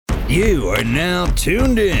You are now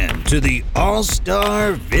tuned in to the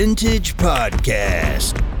All-Star Vintage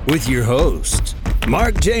Podcast with your hosts,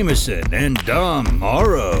 Mark Jameson and Dom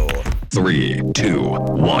Morrow. 3, 2,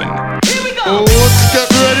 1. Here we go! Oh, let's get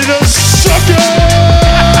ready to suck it!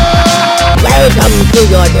 Welcome to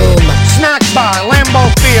your doom. Snack bar, Lambeau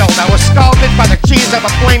Field. I was scalded by the cheese of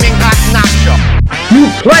a flaming hot nacho. You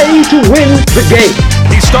play to win the game.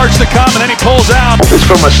 He starts to come and then he pulls out. It's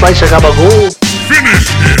from a slice of gabagool. Finish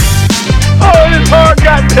him! Oh, this hard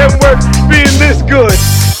goddamn work being this good.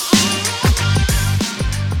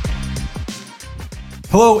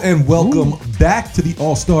 Hello and welcome back to the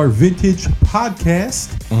All-Star Vintage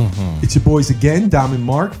Podcast. It's your boys again, Dom and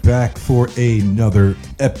Mark, back for another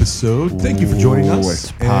episode. Thank you for joining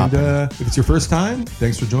us. And if it's your first time,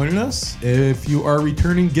 thanks for joining us. If you are a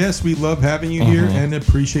returning guest, we love having you here and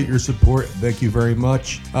appreciate your support. Thank you very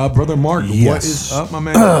much. Brother Mark, what is up, my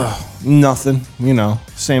man? Nothing,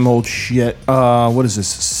 same old shit. What is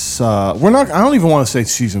this? I don't even want to say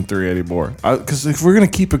season 3 anymore. Because if we're going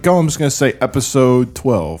to keep it going, I'm just going to say episode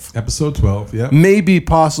 12. Episode 12, yeah. Maybe,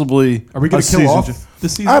 possibly. Are we going to kill off the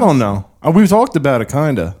season? I don't know. We've talked about it,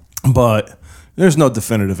 kind of. But there's no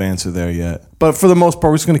definitive answer there yet. But for the most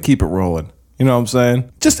part, we're just going to keep it rolling. You know what I'm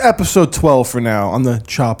saying? Just episode 12 for now on the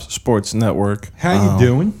Chops Sports Network. How you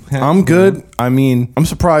doing? I'm good. I mean, I'm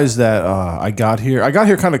surprised that I got here. I got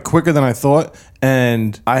here kind of quicker than I thought,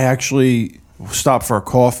 and I actually stopped for a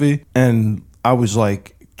coffee, and I was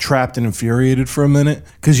like trapped and infuriated for a minute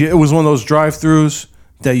because it was one of those drive-thrus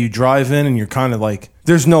that you drive in and you're kind of like,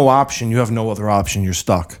 there's no option. You have no other option. You're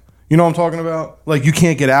stuck. You know what I'm talking about? Like, you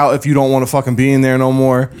can't get out if you don't want to fucking be in there no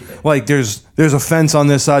more. Like, there's a fence on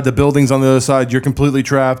this side, the building's on the other side, you're completely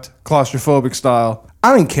trapped, claustrophobic style.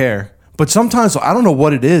 I didn't care. But sometimes, I don't know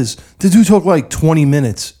what it is, the dude took like 20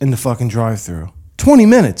 minutes in the fucking drive-thru. 20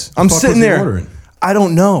 minutes. I'm sitting there. Ordering? I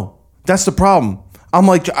don't know. That's the problem. I'm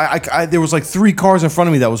like, there was like 3 cars in front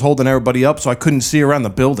of me that was holding everybody up, so I couldn't see around the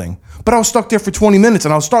building. But I was stuck there for 20 minutes,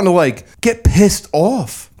 and I was starting to like get pissed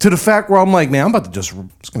off to the fact where I'm like, man, I'm about to just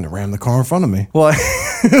going to ram the car in front of me. Like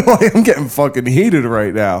I'm getting fucking heated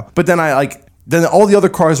right now. But then then all the other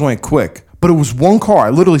cars went quick. But it was one car. I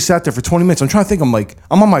literally sat there for 20 minutes. I'm trying to think. I'm like,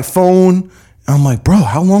 I'm on my phone. And I'm like, bro,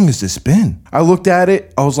 how long has this been? I looked at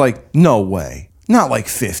it. I was like, no way. Not like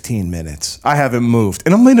 15 minutes. I haven't moved.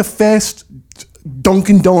 And I'm in a fast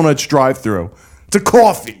Dunkin' Donuts drive-thru. It's a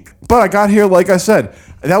coffee. But I got here, like I said,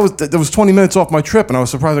 that was 20 minutes off my trip, and I was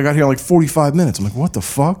surprised I got here in like 45 minutes. I'm like, what the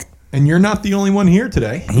fuck? And you're not the only one here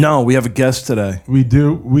today. No, we have a guest today. We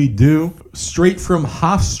do. Straight from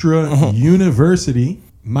Hofstra University,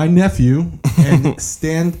 my nephew and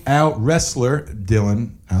standout wrestler,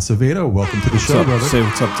 Dylan Acevedo. Welcome to the show, brother. Say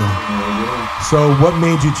what's up, Dylan. So what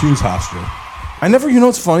made you choose Hofstra? I never,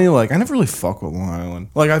 it's funny, like, I never really fuck with Long Island.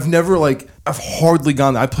 Like, I've hardly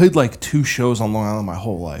gone there. I played, like, 2 shows on Long Island my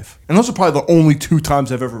whole life. And those are probably the only 2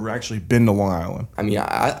 times I've ever actually been to Long Island. I mean,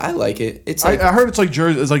 I like it. It's like, I heard it's like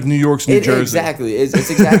Jersey, it's like New York's New Jersey. Exactly. It's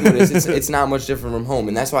exactly what it is. It's not much different from home.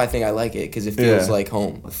 And that's why I think I like it, because it feels like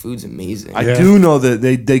home. The food's amazing. I do know that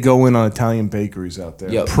they go in on Italian bakeries out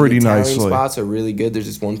there pretty nicely. Italian spots are really good. There's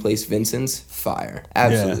this one place, Vincent's, fire.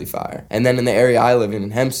 Absolutely fire. And then in the area I live in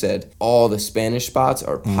Hempstead, all the Spanish spots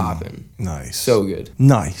are popping. Nice. So good.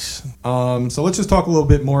 Nice. So let's just talk a little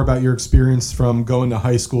bit more about your experience from going to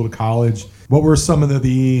high school to college. What were some of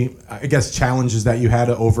the I guess, challenges that you had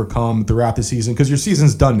to overcome throughout the season? Because your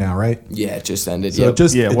season's done now, right? Yeah, it just ended. So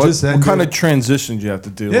what kind of transitions you have to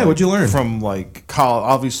do? Yeah, what'd you learn? From, like, college,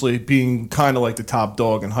 obviously being kind of like the top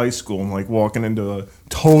dog in high school and, like, walking into a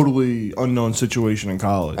totally unknown situation in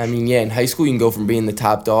college. I mean, in high school you can go from being the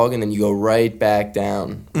top dog and then you go right back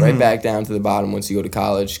down to the bottom once you go to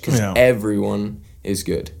college because everyone is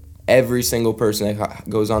good. Every single person that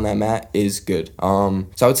goes on that mat is good. So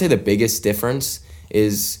I would say the biggest difference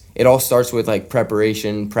is it all starts with like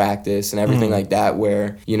preparation, practice, and everything like that,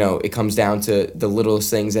 where, it comes down to the littlest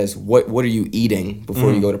things as what are you eating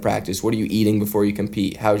before you go to practice? What are you eating before you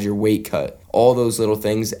compete? How's your weight cut? All those little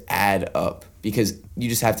things add up because you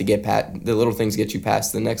just have to get the little things get you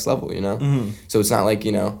past the next level, So it's not like,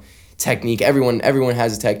 technique. Everyone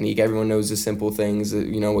has a technique. Everyone knows the simple things,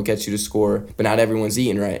 what gets you to score. But not everyone's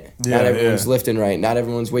eating right. Not everyone's lifting right. Not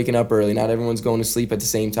everyone's waking up early. Not everyone's going to sleep at the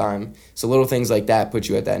same time. So little things like that put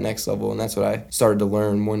you at that next level, and that's what I started to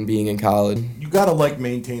learn when being in college. You gotta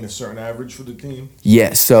maintain a certain average for the team.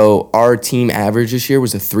 Yeah. So our team average this year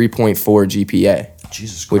was a 3.4 GPA.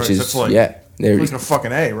 Jesus Christ. Which is that's like a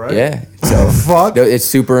fucking A, right? Yeah. So fuck. It's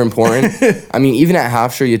super important. I mean, even at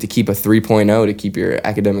Hofstra, you have to keep a 3.0 to keep your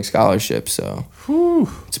academic scholarship. So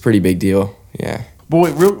it's a pretty big deal. Yeah. But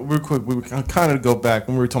wait, real quick, we kind of go back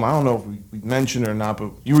when we were talking. I don't know if we mentioned it or not,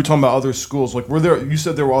 but you were talking about other schools. Like, you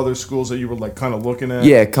said there were other schools that you were like kind of looking at.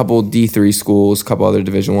 Yeah, a couple D3 schools, a couple other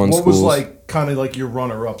Division I schools. What was like kind of like your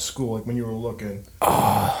runner-up school, like when you were looking?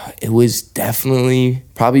 It was definitely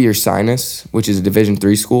probably your Sinus, which is a Division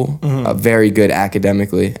III school. Very good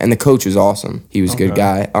academically, and the coach was awesome. He was a good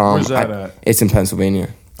guy. Where's that at? It's in Pennsylvania.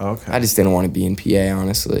 Okay. I just didn't want to be in PA,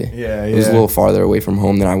 honestly. Yeah, It was a little farther away from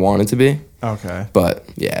home than I wanted to be. Okay. But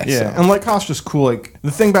yeah. Yeah, So. and like Costa's cool. Like the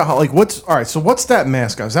thing about how like what's that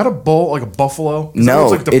mascot? Is that a bull, like a buffalo? 'Cause No,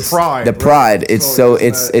 like the it's pride. the right? pride. It's So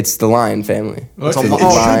it's the Lion family. It's a It's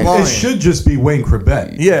lion. Lion. It should just be Wayne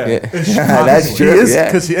Corbett. Yeah, That's true.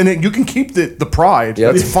 Yeah. And then you can keep the pride.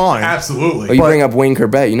 Yep. That's fine. Absolutely. Oh, you bring up Wayne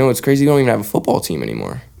Corbett. You know what's crazy? You don't even have a football team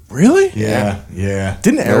anymore. Really? Yeah.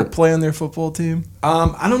 Didn't Eric play on their football team?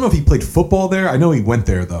 I don't know if he played football there. I know he went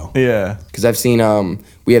there though. Yeah. Because I've seen,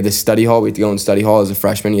 we have this study hall. We have to go in study hall as a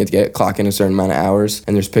freshman. You have to clock in a certain amount of hours.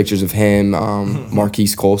 And there's pictures of him,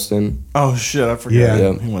 Marquise Colston. Oh shit, I forgot.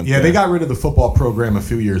 Yeah, He went yeah. there. They got rid of the football program a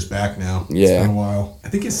few years back now. Yeah. It's been a while. I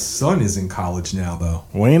think his son is in college now though.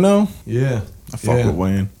 Wayno? Yeah. I fuck with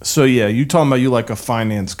Wayne. So yeah, you talking about you like a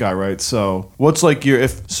finance guy, right? So what's like you're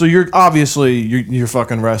obviously you're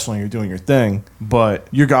fucking wrestling, you're doing your thing, but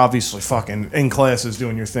you're obviously fucking in classes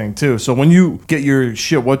doing your thing too. So when you get your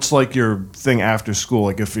shit, what's like your thing after school?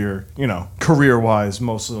 Like if you're, career wise,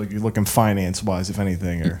 mostly like you're looking finance wise, if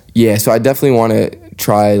anything, or Yeah, so I definitely want to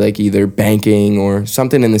try like either banking or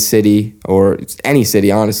something in the city or any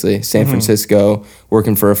city, honestly. San Francisco,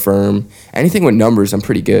 working for a firm. Anything with numbers, I'm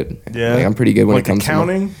pretty good. Yeah, Like, I'm pretty good when like it comes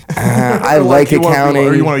accounting. to I like accounting.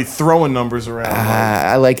 Or you want to be throwing numbers around?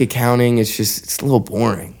 I like accounting. It's a little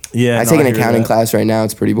boring. Yeah, I no, take an I hear accounting that. class right now.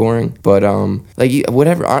 It's pretty boring, but like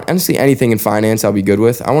whatever. Honestly, anything in finance, I'll be good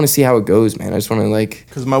with. I want to see how it goes, man. I just want to like.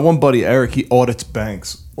 Because my one buddy Eric, he audits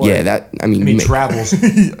banks. Like, Yeah, And he travels.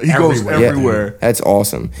 he goes everywhere. everywhere. That's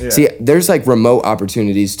awesome. Yeah. See, there's like remote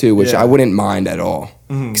opportunities too, which Yeah. I wouldn't mind at all.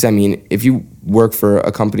 Because I mean, if you work for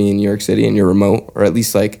a company in New York City and you're remote, or at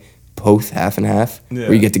least like both half and half, Yeah.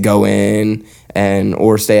 where you get to go in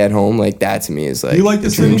or stay at home, like that to me is like You like the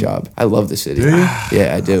the dream city? job. I love the city. Do you?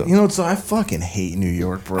 Yeah, I do. I fucking hate New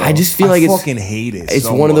York, bro. I just feel like I it's fucking hate it. It's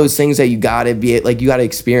so one of those much. things that you gotta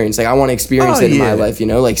experience. Like I want to experience Oh, it in my yeah. life,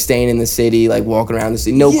 like staying in the city, like walking around the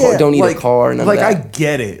city. Don't need a car. None like of I that.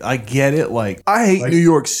 get it. Like I hate New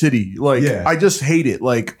York City. Like Yeah. I just hate it.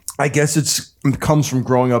 Like I guess it comes from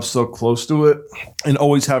growing up so close to it and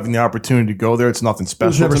always having the opportunity to go there. It's nothing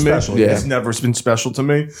special never to me. special, yeah. It's never been special to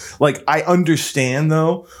me. Like I understand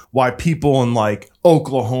though why people in like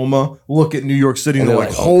Oklahoma look at New York City and they're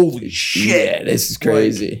like, holy shit. Yeah, this is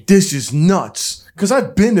crazy. Like, this is nuts. Because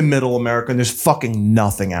I've been to Middle America and there's fucking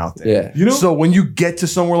nothing out there. Yeah. So when you get to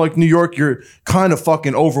somewhere like New York, you're kind of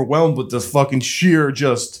fucking overwhelmed with this fucking sheer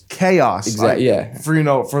just chaos. Exactly. Yeah. For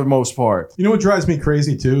the most part. You know what drives me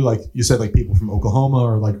crazy too? Like you said, like people from Oklahoma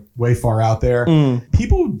or like way far out there.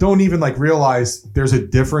 People don't even like realize there's a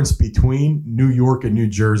difference between New York and New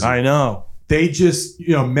Jersey. I know. They just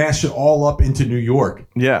mash it all up into New York.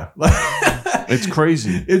 Yeah. It's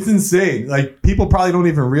crazy. It's insane. Like people probably don't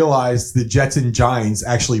even realize the Jets and Giants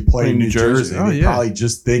actually play in New Jersey. Oh, They yeah. probably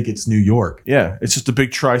just think it's New York. Yeah. It's just a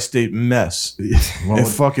big tri-state mess. Well, It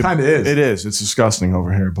fucking kind of is. It is. It's disgusting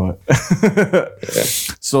over here, but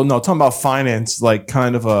so no, talking about finance, like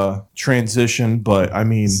kind of a transition, but I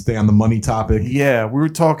mean, Stay on the money topic. yeah, we were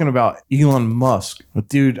talking about Elon Musk, but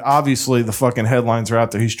dude, obviously the fucking headlines are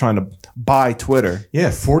out there. He's trying to buy Twitter. Yeah,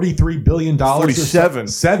 $43 billion. 47.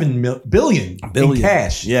 billion in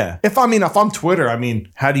cash. Yeah. If I'm Twitter,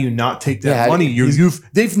 how do you not take that Yeah, money?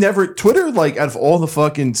 They've never Twitter, like out of all the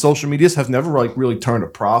fucking social medias, have never like really turned a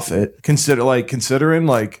profit. Considering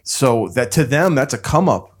so that to them that's a come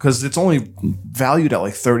up because it's only valued at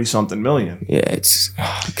like 30 something million. Yeah,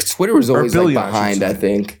 Twitter was always like billion, I should behind. say. I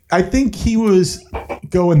think. I think he was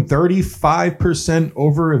going 35%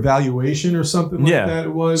 over evaluation or something like that.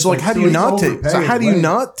 It was. So like, how do you he's not take? So overpaying, how do you right?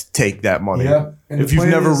 not take that money? Yeah, and if the you've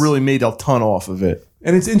plan never is- really made a ton off of it.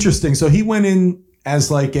 And it's interesting. So he went in as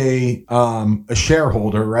like a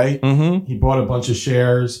shareholder, right? Mm-hmm. He bought a bunch of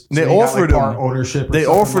shares. They So he got, offered like, part him ownership. Or They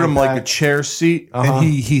something offered him like a that. chair seat, and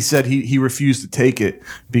he said he refused to take it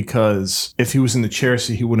because if he was in the chair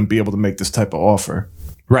seat, he wouldn't be able to make this type of offer.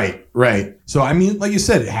 Right. So I mean, like you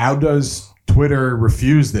said, how does Twitter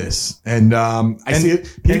refuse this? And I see it.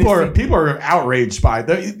 People are outraged by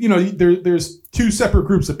it. There's two separate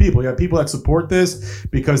groups of people. You have people that support this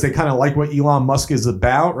because they kind of like what Elon Musk is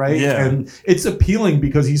about, right? Yeah. And it's appealing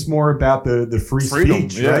because he's more about the free Freedom,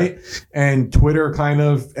 speech, yeah. right? And Twitter kind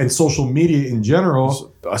of, and social media in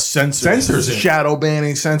general. Censors it. Shadow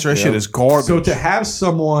banning, censor. That Yep. shit is garbage. So to have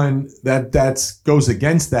someone that goes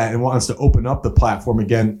against that and wants to open up the platform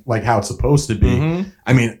again, like how it's supposed to be,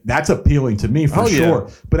 I mean, that's appealing to me for sure.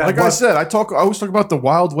 But like I said, I always talk about the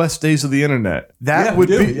Wild West days of the internet. That would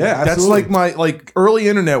be that's like my early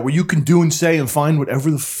internet where you can do and say and find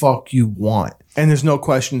whatever the fuck you want, and there's no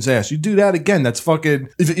questions asked. You do that again, that's fucking.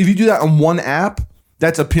 If you do that on one app,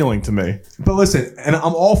 that's appealing to me. But listen, and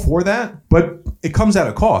I'm all for that, but it comes at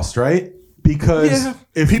a cost, right? Because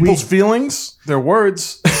if people's feelings, their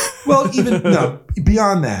words. Well, even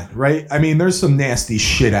beyond that, right? I mean, there's some nasty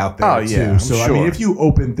shit out there too. So I mean, if you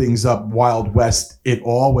open things up Wild West it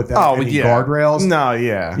all without any guardrails,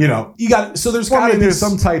 you got. So there's got to be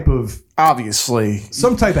some type of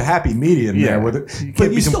some type of happy medium there,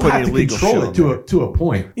 but you still have to control it to a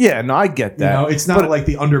point. Yeah, no, I get that. It's not like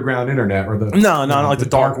the underground internet or the not like the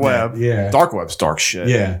dark web. Yeah, dark web's dark shit.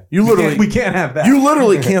 Yeah, we can't have that. You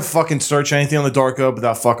literally can't fucking search anything on the dark web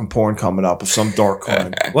without fucking porn coming up of some dark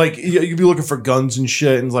crime. Like you'd be looking for guns and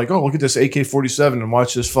shit, and it's like, oh, look at this AK-47 and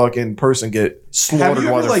watch this fucking person get slaughtered.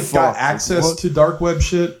 Have you ever got access to dark web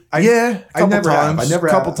shit? I never have. A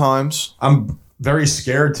couple times. I'm very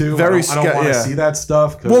scared too. I don't want to see that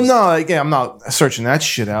stuff. Well, no, again, I'm not searching that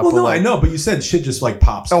shit out. Well, no, I know, but you said shit just like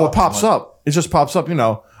pops up. Oh, it pops up. It just pops up,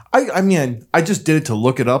 I mean, I just did it to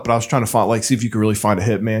look it up, but I was trying to see if you could really find a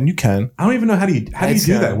hitman. You can. I don't even know how do you do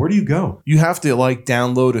that. Where do you go? You have to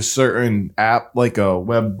download a certain app, like a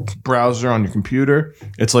web browser on your computer.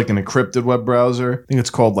 It's like an encrypted web browser. I think it's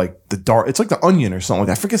called it's like the Onion or something like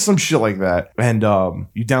that. I forget, some shit like that. And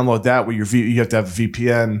you download that with you have to have a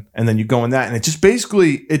VPN, and then you go in that, and it just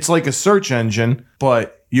basically it's like a search engine,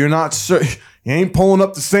 but you're not you ain't pulling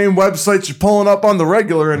up the same websites you're pulling up on the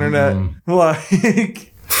regular internet. Like.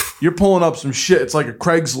 You're pulling up some shit. It's like a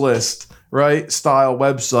Craigslist, right? Style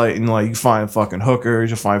website. And you find fucking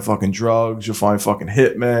hookers. You find fucking drugs. You find fucking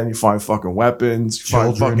hitmen. You find fucking weapons. You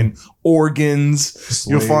find fucking organs. Slaves.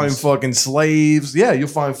 You'll find fucking slaves. Yeah, you'll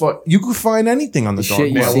find you can find anything on the dark web.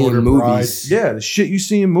 Shit you see in movies. Yeah, the shit you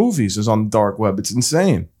see in movies is on the dark web. It's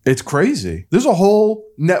insane. It's crazy. There's a whole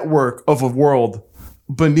network of a world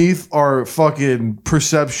beneath our fucking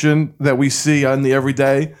perception that we see on the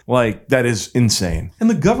everyday, that is insane. And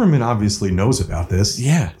the government obviously knows about this.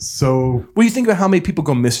 Yeah. So, you think about how many people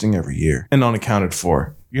go missing every year and unaccounted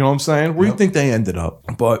for. You know what I'm saying? Where do you think they ended up?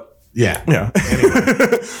 But yeah. Anyway.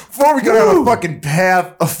 Before we go down a fucking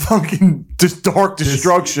path of fucking dark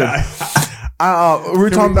destruction.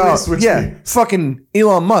 We're talking about fucking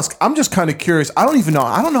Elon Musk. I'm just kind of curious. I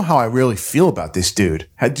don't know how I really feel about this dude.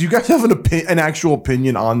 Do you guys have an actual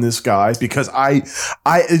opinion on this guy? Because I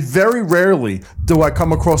very rarely do I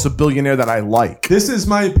come across a billionaire that I like. This is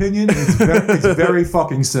my opinion. It's very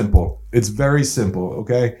fucking simple. It's very simple.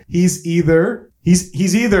 Okay, he's either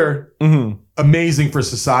amazing for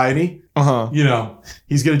society.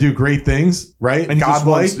 He's gonna do great things, right? And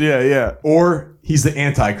godlike, or he's the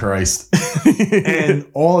Antichrist. And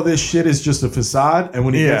all of this shit is just a facade. And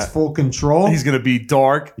when he gets full control, he's gonna be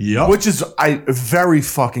dark. Yep. Which is very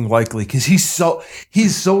fucking likely because he's so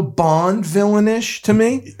Bond villainish to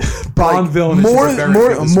me. Bond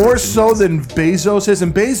villainish more so than Bezos is,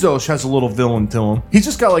 and Bezos has a little villain to him. He's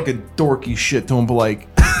just got a dorky shit to him, but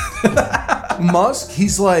Musk,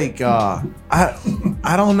 he's I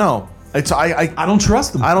don't know. I don't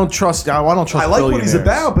trust him. I don't trust. I like what he's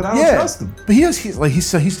about, but I don't trust him. But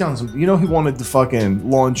he's down some. He wanted to fucking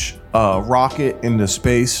launch a rocket into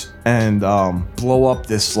space and blow up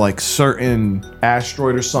this certain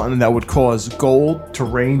asteroid or something that would cause gold to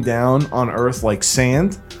rain down on Earth like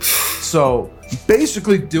sand. So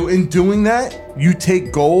basically, in doing that, you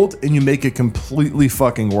take gold and you make it completely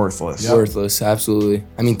fucking worthless. Yep. Worthless, absolutely.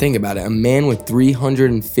 I mean, think about it. A man with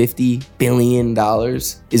 $350 billion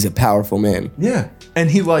is a powerful man. Yeah. And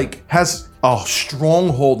he has a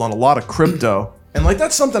stronghold on a lot of crypto. And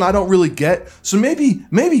that's something I don't really get. So maybe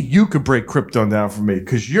you could break crypto down for me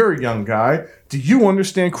because you're a young guy. Do you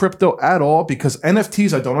understand crypto at all? Because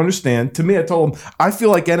NFTs, I don't understand. To me, I told him, I feel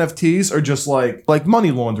like NFTs are just like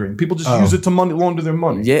money laundering. People just use it to money launder their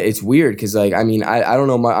money. Yeah, it's weird because I don't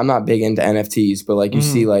know. I'm not big into NFTs, but you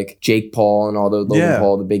see Jake Paul and all the Logan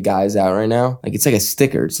Paul, the big guys out right now. It's like a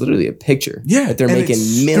sticker. It's literally a picture. Yeah, that they're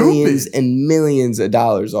making millions and millions of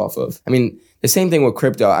dollars off of. I mean, the same thing with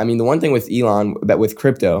crypto. I mean, the one thing with Elon, with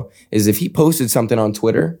crypto, is if he posted something on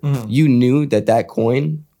Twitter, you knew that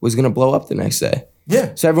coin was going to blow up the next day.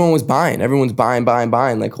 Yeah. So everyone was buying. Everyone's buying.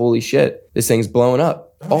 Like, holy shit, this thing's blowing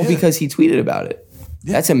up. All because he tweeted about it.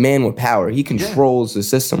 Yeah. That's a man with power. He controls the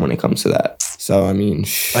system when it comes to that. So, I mean,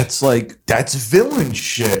 that's villain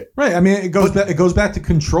shit. Right. I mean, it goes back to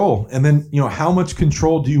control. And then, how much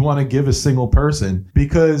control do you want to give a single person?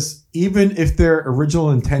 Because even if their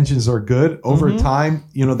original intentions are good, over time,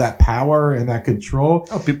 that power and that control.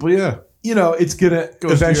 Oh, people, it's gonna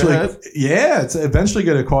eventually, it's eventually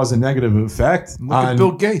gonna cause a negative effect on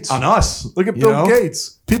Bill Gates, on us. Look at Bill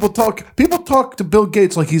Gates. People talk to Bill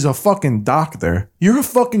Gates like he's a fucking doctor. You're a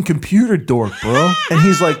fucking computer dork, bro. And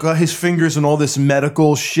he's like got his fingers in all this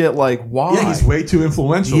medical shit. Like, why? Yeah, he's way too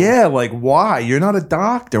influential. Yeah, like why? You're not a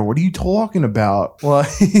doctor. What are you talking about?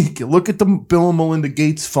 Like, look at the Bill and Melinda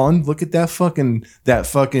Gates Fund. Look at that fucking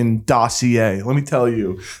dossier. Let me tell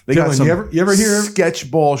you, they got some. You ever hear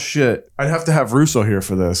sketchball shit? I'd have to have Russo here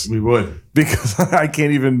for this. We would, because I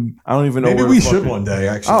don't even know. Maybe we should one day.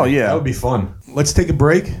 Actually, oh yeah, that would be fun. Let's take a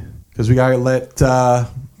break because we gotta let Mr.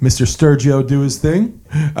 Sturgio do his thing.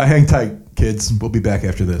 Hang tight, kids. We'll be back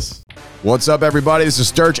after this. What's up, everybody? This is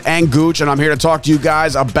Sturge and Gooch, and I'm here to talk to you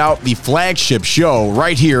guys about the flagship show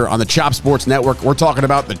right here on the Chop Sports Network. We're talking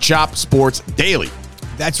about the Chop Sports Daily.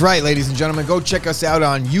 That's right, ladies and gentlemen. Go check us out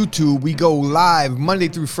on YouTube. We go live Monday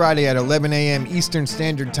through Friday at 11 a.m. Eastern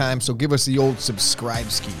Standard Time, so give us the old subscribe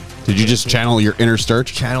ski. Did you just channel your inner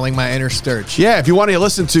Sturge? Channeling my inner Sturge. Yeah, if you want to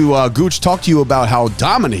listen to Gooch talk to you about how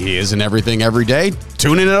dominant he is in everything every day,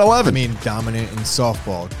 tune in at 11. I mean, dominant in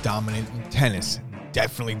softball, dominant in tennis,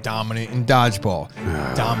 definitely dominant in dodgeball,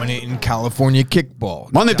 dominant in California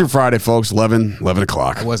kickball. Monday through Friday, folks, 11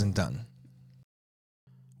 o'clock. I wasn't done.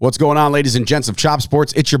 What's going on, ladies and gents of Chop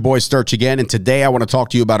Sports? It's your boy Sturch again, and today I want to talk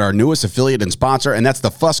to you about our newest affiliate and sponsor, and that's the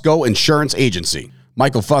Fusco Insurance Agency.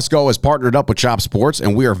 Michael Fusco has partnered up with Chop Sports,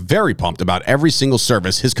 and we are very pumped about every single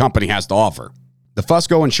service his company has to offer. The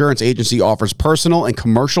Fusco Insurance Agency offers personal and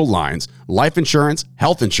commercial lines, life insurance,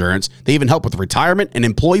 health insurance. They even help with retirement and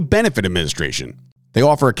employee benefit administration. They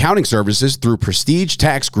offer accounting services through Prestige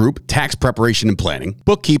Tax Group, tax preparation and planning,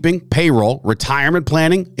 bookkeeping, payroll, retirement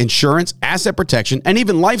planning, insurance, asset protection, and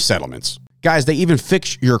even life settlements. Guys, they even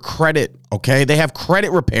fix your credit, okay? They have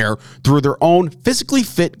credit repair through their own physically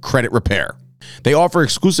fit credit repair. They offer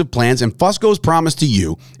exclusive plans, and Fusco's promise to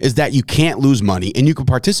you is that you can't lose money and you can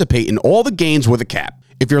participate in all the gains with a cap.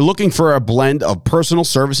 If you're looking for a blend of personal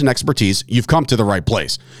service and expertise, you've come to the right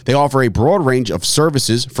place. They offer a broad range of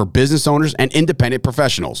services for business owners and independent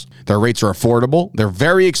professionals. Their rates are affordable, they're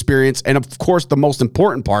very experienced, and of course, the most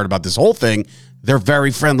important part about this whole thing, they're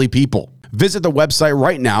very friendly people. Visit the website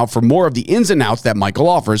right now for more of the ins and outs that Michael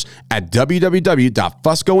offers at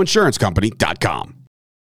www.fuscoinsurancecompany.com.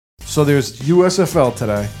 So there's USFL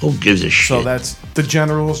today. Who gives a shit? So that's the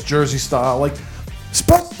Generals jersey style,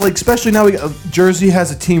 especially now Jersey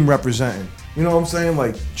has a team representing. You know what I'm saying?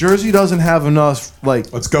 Like Jersey doesn't have enough.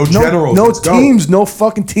 Like let's go Generals. No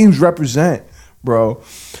fucking teams represent, bro.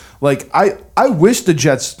 Like I wish the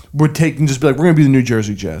Jets would take and just be like, we're gonna be the New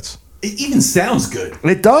Jersey Jets. It even sounds good.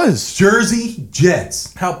 It does. Jersey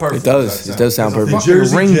Jets. How perfect. It does. It does sound perfect.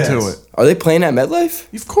 Jersey ring Jets. to it. Are they playing at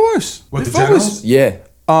MetLife? Of course. What, the Generals? Yeah.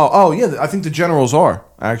 Oh yeah. I think the Generals are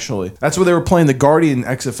actually. That's where they were playing the Guardian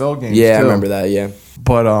XFL games. Yeah, too. I remember that. Yeah.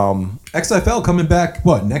 But XFL coming back.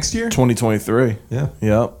 What, next year? 2023. Yeah.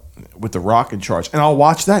 Yep. With the Rock in charge, and I'll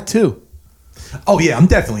watch that too. Oh yeah, I'm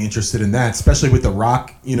definitely interested in that, especially with the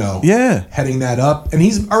Rock. Heading that up, and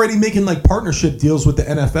he's already making like partnership deals with the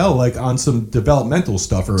NFL, like on some developmental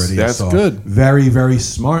stuff already. That's good. Very, very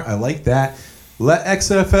smart. I like that. Let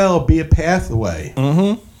XFL be a pathway.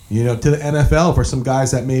 To the NFL for some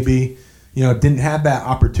guys that maybe didn't have that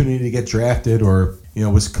opportunity to get drafted, or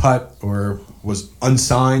was cut or was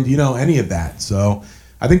unsigned. Any of that. So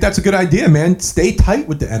I think that's a good idea, man. Stay tight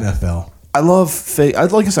with the NFL. I love fake.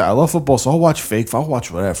 Like I said, I love football, so I'll watch fake. I'll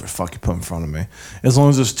watch whatever fuck you put in front of me, as long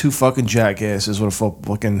as there's two fucking jackasses with a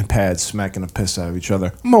fucking pad smacking the piss out of each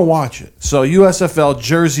other. I'm gonna watch it. So USFL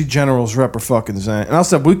Jersey Generals rep are fucking Zen. And I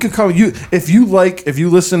said we could come. If you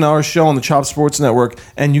listen to our show on the Chop Sports Network,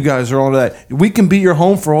 and you guys are on that, we can be your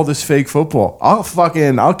home for all this fake football. I'll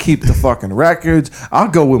keep the fucking records. I'll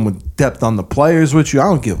go in with depth on the players with you. I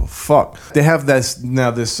don't give a fuck. They have this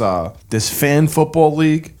fan football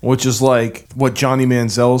league, which is like what Johnny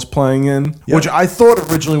Manziel's playing in, which I thought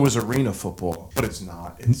originally was arena football, but it's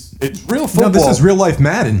not. It's real football. No, this is real life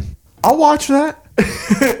Madden. I'll watch that.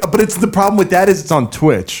 But it's the problem with that is it's on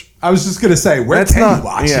Twitch. I was just gonna say, where can you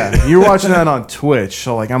watch it? You're watching that on Twitch,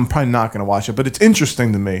 so like I'm probably not gonna watch it, but it's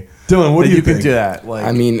interesting to me. Dylan, what do you think? Can do that? Like,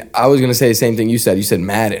 I mean, I was gonna say the same thing you said. You said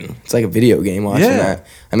Madden. It's like a video game watching that.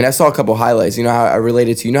 I mean, I saw a couple highlights. You know how I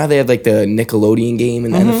related to? You know how they have like the Nickelodeon game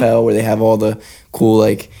in the NFL where they have all the cool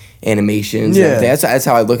like animations. Yeah, and that's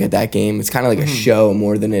how I look at that game. It's kind of like a show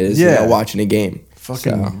more than it is watching a game.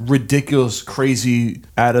 Fucking ridiculous, crazy,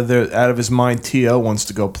 out of his mind. T.O. wants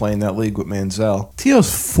to go play in that league with Manziel.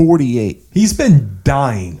 T.O.'s 48. He's been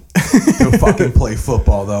dying to fucking play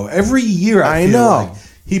football, though. Every year, I feel know. like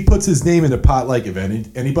he puts his name in the pot. Like, if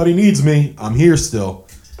anybody needs me, I'm here still.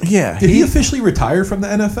 Yeah. Did he officially retire from the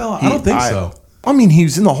NFL? I don't think so. I mean, he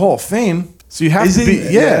was in the Hall of Fame. So you have to be,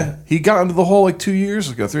 Yeah. He got into the Hall like 2 years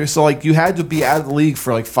ago. So like you had to be out of the league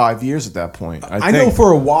for like 5 years at that point. I know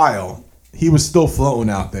for a while he was still floating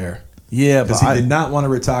out there. Yeah, because he did not want to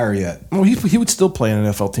retire yet. Well, he would still play in an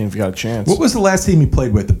NFL team if he got a chance. What was the last team he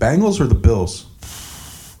played with? The Bengals or the Bills?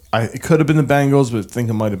 It could have been the Bengals, but I think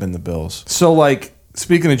it might have been the Bills. So like.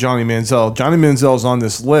 Speaking of Johnny Manziel's on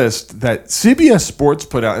this list that CBS Sports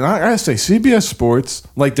put out. And I gotta say, CBS Sports,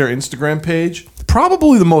 like their Instagram page,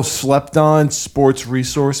 probably the most slept on sports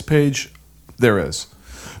resource page there is.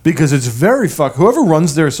 Because it's very whoever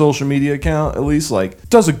runs their social media account, at least, like,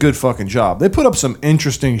 does a good fucking job. They put up some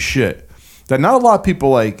interesting shit that not a lot of people,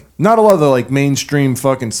 like, not a lot of the, like, mainstream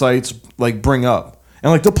fucking sites, like, bring up.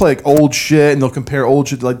 And like they'll play like old shit and they'll compare old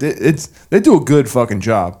shit. Like they do a good fucking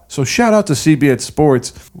job. So shout out to CBS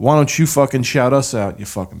Sports. Why don't you fucking shout us out? You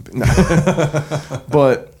fucking.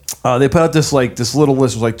 But they put out this little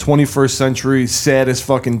list of like 21st century saddest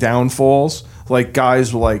fucking downfalls. Like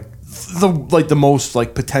guys with the most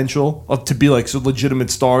like potential to be like so legitimate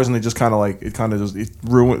stars, and they just kind of like it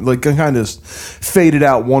ruined, like kind of just faded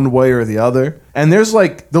out one way or the other. And there's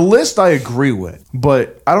like the list I agree with,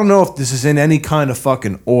 but I don't know if this is in any kind of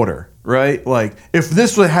fucking order, right? Like if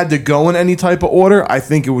this had to go in any type of order, I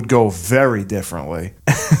think it would go very differently.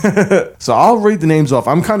 So I'll read the names off.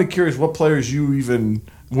 I'm kind of curious what players you even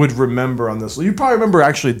would remember on this. You probably remember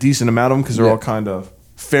actually a decent amount of them because they're all kind of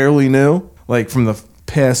fairly new, like from the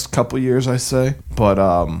past couple years, I say. But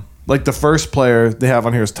like the first player they have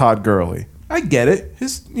on here is Todd Gurley. I get it.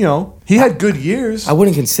 He had good years. I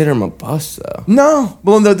wouldn't consider him a bust though. No.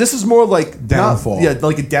 Well, no, this is more like downfall.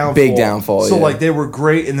 Like a downfall. Big downfall. So like they were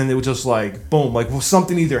great and then they were just like boom, like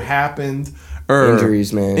something either happened or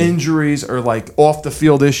injuries or like off the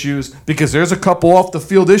field issues, because there's a couple off the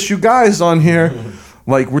field issue guys on here.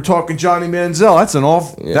 Like we're talking Johnny Manziel. That's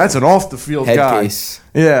an off the field guy. Case.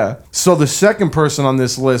 Yeah. So the second person on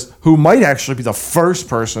this list, who might actually be the first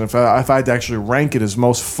person, if I had to actually rank it as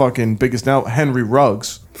most fucking biggest now, Henry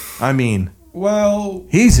Ruggs. I mean, well,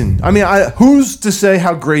 he's in. I mean, who's to say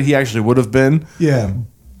how great he actually would have been? Yeah.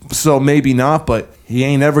 So maybe not, but he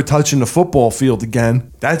ain't ever touching the football field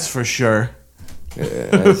again. That's for sure.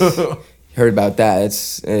 Heard about that?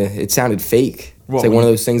 It sounded fake. It's like one of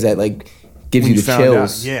those things that like gives you the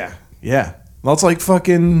chills. Yeah. Well, it's like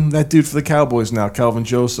fucking that dude for the Cowboys now, Calvin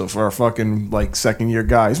Joseph, our fucking like second year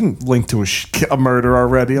guy. He's been linked to a murder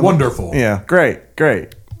already. Wonderful. Yeah, great.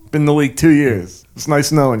 Been in the league 2 years. It's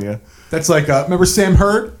nice knowing you. That's like, remember Sam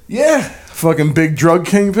Hurd? Yeah. Fucking big drug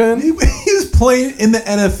kingpin. He was playing in the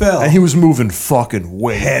NFL. And he was moving fucking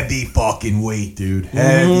weight. Heavy fucking weight, dude.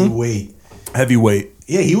 Heavyweight.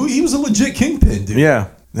 Yeah, he was a legit kingpin, dude. Yeah.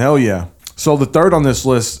 Hell yeah. So the third on this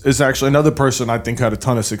list is actually another person I think had a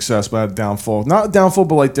ton of success but had a downfall. Not a downfall,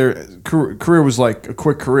 but like their career was like a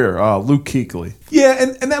quick career. Luke Kuechly.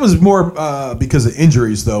 Yeah, and that was more because of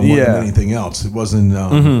injuries, though, more than anything else. It wasn't...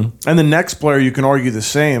 And the next player you can argue the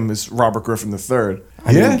same is Robert Griffin III.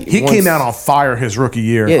 He came out on fire his rookie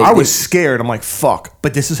year. Yeah, I was scared. I'm like, fuck.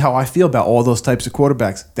 But this is how I feel about all those types of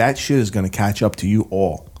quarterbacks. That shit is going to catch up to you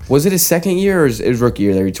all. Was it his second year or his rookie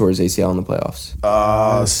year that he tore his ACL in the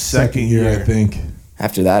playoffs? Second year, I think.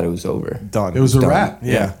 After that, it was over. Done. It was a wrap.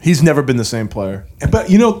 Yeah. He's never been the same player.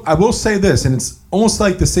 But, I will say this, and it's almost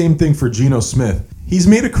like the same thing for Geno Smith. He's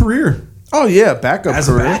made a career. Oh, yeah. Backup As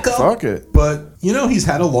career. a backup. Fuck it. But, he's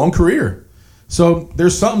had a long career. So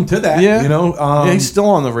there's something to that, yeah, he's still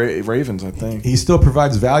on the Ravens, I think. He still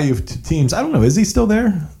provides value to teams. I don't know. Is he still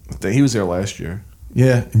there? He was there last year.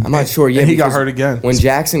 Yeah. I'm not sure yet. And he got hurt again. When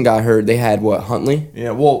Jackson got hurt, they had, Huntley?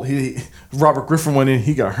 Yeah, well, Robert Griffin went in,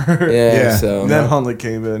 he got hurt. Yeah. So. And then Huntley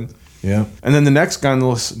came in. Yeah. And then the next guy on the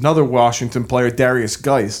list, another Washington player, Darius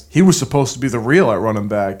Geist. He was supposed to be the real at running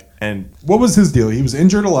back. And what was his deal? He was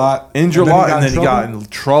injured a lot. And then he got in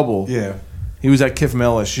trouble. Yeah. He was that kid from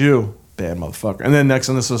LSU. Bad motherfucker. And then next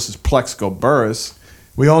on this list is Plexico Burress.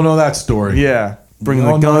 We all know that story. Yeah. Bring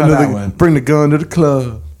the gun to the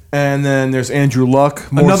club. And then there's Andrew Luck.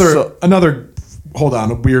 Another. Hold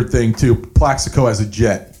on, a weird thing too. Plaxico as a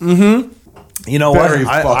Jet. Mm-hmm. You know Very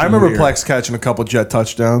what? I fucking remember weird. Plex catching a couple Jet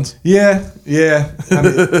touchdowns. Yeah. I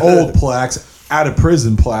mean, old Plax, out of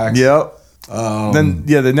prison Plax. Yep.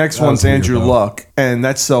 The next one's weird, Andrew though. Luck, and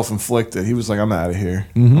that's self-inflicted. He was like, "I'm out of here.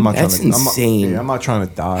 Mm-hmm. I'm not That's trying to, insane. I'm not trying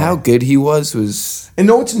to die." How good he was. And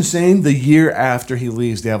know what's insane? The year after he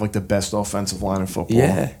leaves, they have like the best offensive line in football.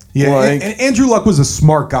 Yeah. Yeah, Like- and Andrew Luck was a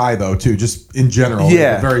smart guy though too, just in general.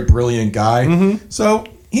 Yeah. A very brilliant guy. Mm-hmm. So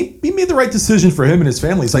he made the right decision for him and his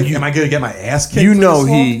family. He's like, am I going to get my ass kicked? You for know this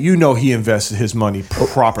long? he invested his money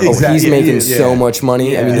properly. Exactly. He's Yeah, making yeah. so much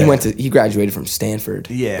money. I mean, Yeah. he graduated from Stanford.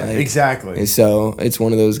 Yeah, Like, exactly. And so it's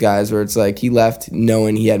one of those guys where it's like he left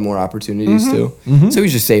knowing he had more opportunities too. Mm-hmm. So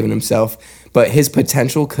he's just saving himself. But his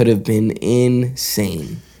potential could have been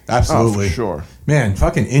insane. Absolutely. Oh, for sure. Man,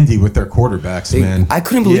 fucking Indy with their quarterbacks, man. I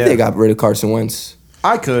couldn't believe Yeah. they got rid of Carson Wentz.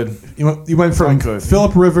 I could. You went from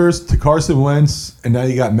Phillip Rivers to Carson Wentz, and now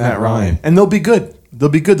you got Matt Ryan. And they'll be good. They'll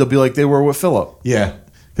be good. They'll be like they were with Phillip. Yeah.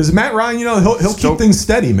 Because Matt Ryan, he'll Still- keep things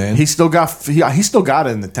steady, man. He still got it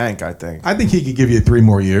in the tank, I think. I think he could give you 3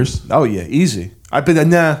 more years. Oh yeah, easy. I bet 3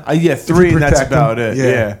 and that's protect about him, it. yeah.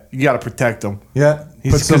 Yeah. You got to protect him. Yeah.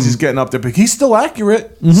 He's because he's getting up there, but he's still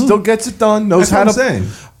accurate. Still gets it done. Knows That's how what to. I'm saying.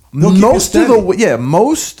 They'll keep you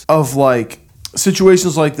Most of like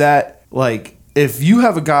situations like that, like if you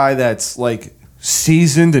have a guy that's like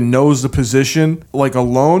seasoned and knows the position like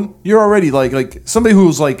alone, you're already like somebody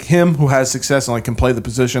who's like him who has success and like can play the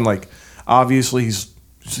position. Like obviously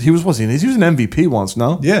he was an MVP once.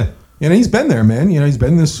 No, Yeah. He's been there, man. He's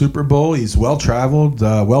been in the Super Bowl. He's well-traveled,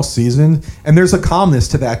 well-seasoned. And there's a calmness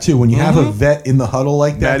to that, too. When you have a vet in the huddle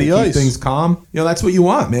like that Matty to keep Ice. things calm, that's what you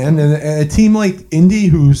want, man. And a team like Indy,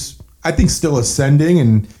 who's, I think, still ascending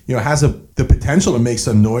and, has the potential to make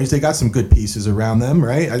some noise. They got some good pieces around them,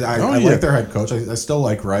 right? I like their head coach. I still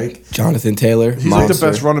like Reich. Jonathan Taylor. he's like the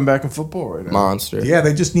best running back in football right now. Monster. Yeah,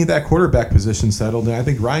 they just need that quarterback position settled. And I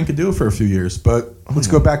think Ryan could do it for a few years. But let's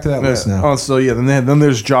go back to that list now. Oh, so yeah, then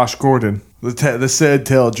there's Josh Gordon, the sad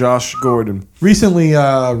tale, Josh Gordon. Recently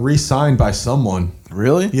re-signed by someone.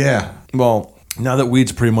 Really? Yeah. Well, now that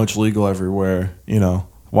weed's pretty much legal everywhere,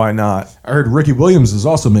 why not? I heard Ricky Williams is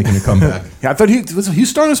also making a comeback. Yeah, I thought he was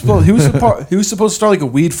supposed to start like a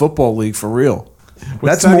weed football league for real.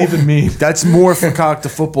 What's that even mean? That's more for cock to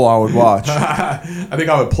football I would watch. I think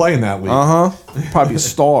I would play in that league. Probably a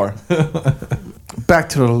star. Back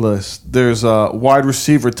to the list. There's wide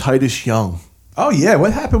receiver Titus Young. Oh, yeah.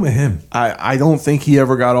 What happened with him? I don't think he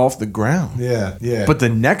ever got off the ground. Yeah. But the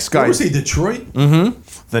next guy, Where was he, Detroit?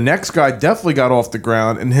 the next guy definitely got off the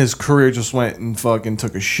ground, and his career just went and fucking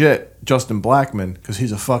took a shit. Justin Blackman, because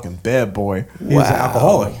he's a fucking bad boy. He was an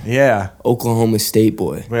alcoholic. Yeah. Oklahoma State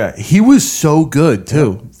boy. Yeah, he was so good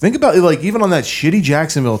too. Think about it, like even on that shitty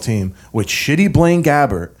Jacksonville team with shitty Blaine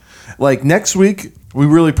Gabbert. Like next week, we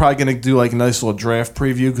really probably gonna do like a nice little draft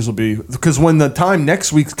preview because when the time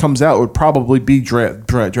next week comes out, it would probably be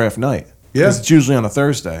draft night. Yeah, it's usually on a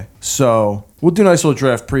Thursday, so we'll do a nice little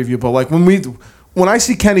draft preview. But like when I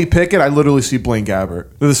see Kenny Pickett, I literally see Blaine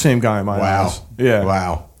Gabbert. They're the same guy in my eyes. Yeah,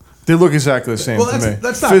 wow. They look exactly the same to me.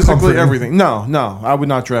 That's not physically comforting. everything. No, I would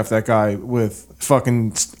not draft that guy with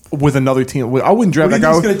another team. I wouldn't draft Who do that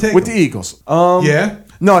you guy think's gonna take with him? the Eagles. Yeah?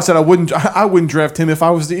 No, I said I wouldn't draft him if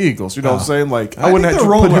I was the Eagles. You know what I'm saying? Like I wouldn't think have to they're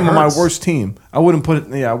put rolling him on my Hurts. worst team. I wouldn't put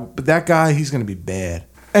it. Yeah, but that guy, he's gonna be bad.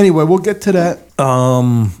 Anyway, we'll get to that.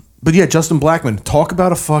 But yeah, Justin Blackman, talk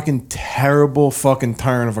about a fucking terrible fucking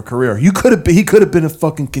turn of a career. He could have been a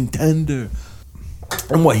fucking contender.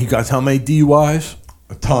 And what, he got how many DUIs?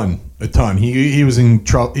 A ton. He was in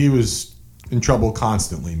trouble. He was in trouble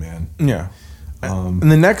constantly, man. Yeah.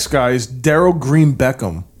 And the next guy is Daryl Green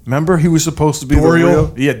Beckham. Remember, he was supposed to be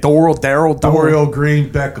Daryl? Daryl Green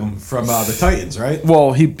Beckham from the Titans, right?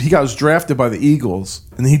 Well, he was drafted by the Eagles,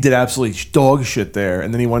 and he did absolutely dog shit there.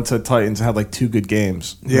 And then he went to the Titans and had like 2 good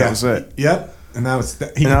games. And that was it. Yep. And that was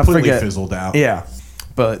he And I completely forget- fizzled out. Yeah.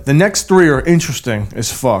 But the next 3 are interesting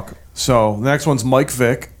as fuck. So the next one's Mike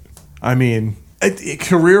Vick. I mean,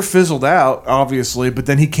 career fizzled out, obviously, but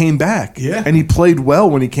then he came back. Yeah. And he played well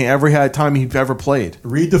when he came. Every time he ever played.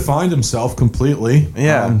 Redefined himself completely.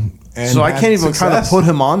 Yeah. And So I had can't even kind of success. put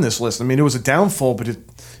him on this list. I mean, it was a downfall, but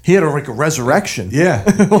he had a resurrection. Yeah.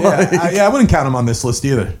 I wouldn't count him on this list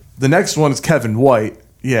either. The next one is Kevin White.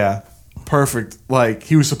 Yeah. Perfect. Like,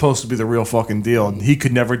 he was supposed to be the real fucking deal, and he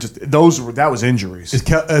could never that was injuries.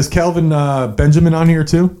 Is Kelvin Benjamin on here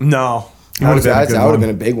too? No. That would have been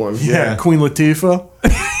a big one. Yeah. Queen Latifah.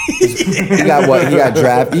 He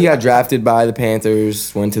got drafted by the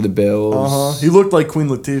Panthers, went to the Bills. He looked like Queen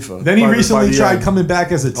Latifah. Then he recently tried coming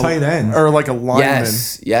back as a tight end. Or like a lineman.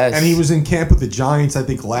 Yes. And he was in camp with the Giants, I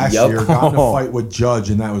think, last year. Got in a fight with Judge,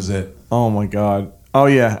 and that was it. Oh, my God. Oh,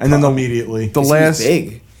 yeah. And then immediately. He was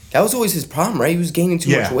big. That was always his problem, right? He was gaining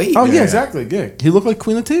too much weight. Oh, yeah, exactly. Yeah. He looked like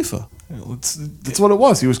Queen Latifah. That's what it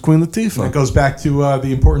was. He was Queen Latifah. It goes back to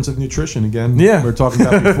the importance of nutrition again. Yeah. We were talking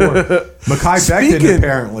about before. Mekhi Becton,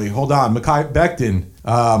 apparently. Hold on. Mekhi Becton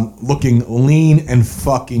looking lean and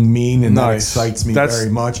fucking mean, and that excites me very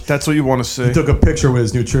much. That's what you want to see. He took a picture with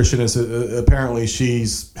his nutritionist. Apparently,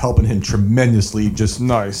 she's helping him tremendously. Just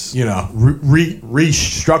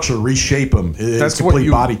restructure, reshape him. His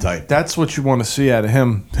complete body type. That's what you want to see out of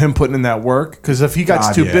him. Him putting in that work. Because if he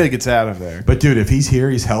gets too big, it's out of there. But dude, if he's here,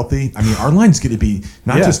 he's healthy. I mean, our line's going to be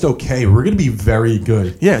not just okay. We're going to be very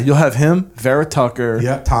good. Yeah, you'll have him, Vera Tucker.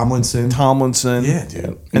 Yeah, Tomlinson. Yeah,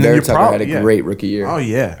 dude. And Vera Tucker had a great rookie year. Oh,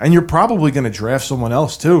 yeah. And you're probably going to draft someone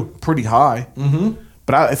else, too. Pretty high. Mm-hmm.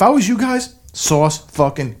 But if I was you guys, Sauce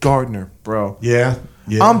fucking Gardner, bro. Yeah.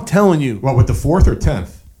 I'm telling you. What, with the 4th or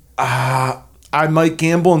 10th? I might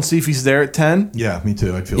gamble and see if he's there at 10. Yeah, me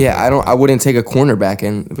too. I wouldn't take a cornerback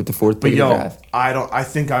in with the 4th pick of the draft. I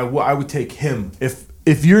think I would take him.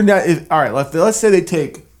 If you're not... all right, let's say they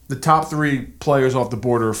take the top 3 players off the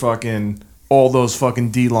board are fucking... all those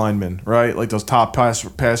fucking D linemen, right? Like those top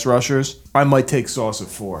pass rushers. I might take Sauce at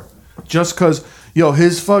 4. Just because,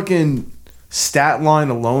 his fucking stat line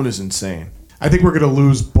alone is insane. I think we're going to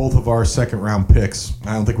lose both of our second-round picks.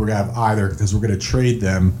 I don't think we're going to have either because we're going to trade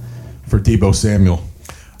them for Deebo Samuel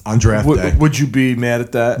on draft day. Would you be mad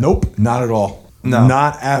at that? Nope, not at all. No.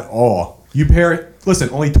 Not at all. You pair it... Listen,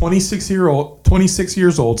 only 26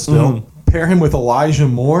 years old still. Mm-hmm. Pair him with Elijah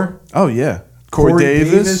Moore. Oh, yeah. Corey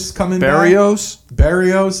Davis coming Barrios.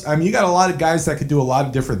 I mean, you got a lot of guys that could do a lot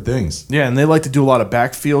of different things. Yeah, and they like to do a lot of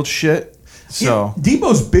backfield shit. So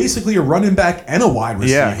Debo's basically a running back and a wide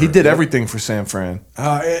receiver. Yeah, he did everything for San Fran.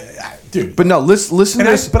 Dude. But no, listen to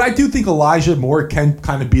this. But I do think Elijah Moore can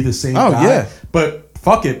kind of be the same guy. Yeah. But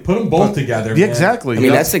fuck it, put them both together. Yeah, exactly. I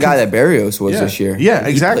mean, that's the guy that Barrios was this year. Yeah,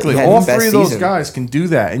 exactly. All 3 of those guys can do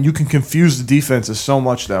that, and you can confuse the defenses so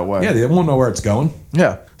much that way. Yeah, they won't know where it's going.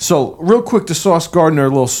 Yeah. So, real quick to Sauce Gardner, a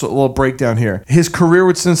little breakdown here. His career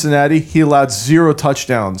with Cincinnati, he allowed 0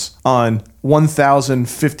 touchdowns on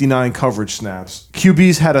 1,059 coverage snaps.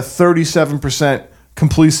 QBs had a 37%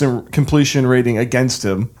 completion rating against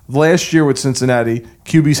him. Last year with Cincinnati,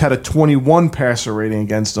 QBs had a 21 passer rating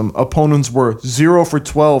against him. Opponents were 0 for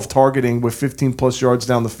 12 targeting with 15-plus yards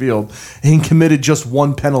down the field. And he committed just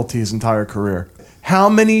 1 penalty his entire career. How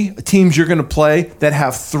many teams you're going to play that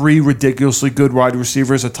have 3 ridiculously good wide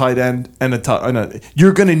receivers, a tight end, and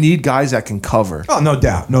you're going to need guys that can cover. Oh, no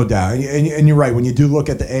doubt. And you're right. When you do look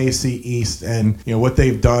at the AFC East and what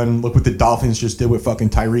they've done, look what the Dolphins just did with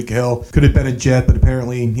fucking Tyreek Hill. Could have been a Jet, but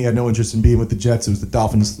apparently he had no interest in being with the Jets. It was the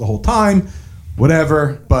Dolphins the whole time.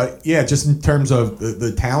 Whatever. But yeah, just in terms of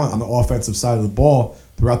the talent on the offensive side of the ball,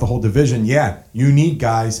 throughout the whole division, you need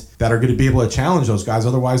guys that are going to be able to challenge those guys.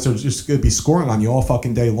 Otherwise, they're just going to be scoring on you all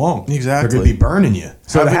fucking day long. Exactly. They're going to be burning you.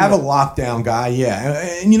 So to have a lockdown guy,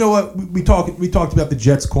 and you know what? We talked about the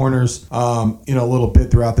Jets corners, a little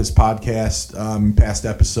bit throughout this podcast, past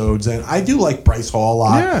episodes, and I do like Bryce Hall a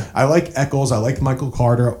lot. Yeah. I like Eccles. I like Michael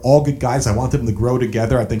Carter. All good guys. I want them to grow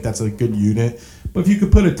together. I think that's a good unit. But if you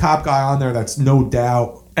could put a top guy on there, that's no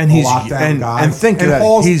doubt. And he's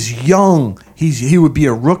young. He would be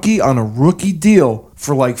a rookie on a rookie deal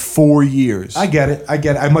for like 4 years. I get it.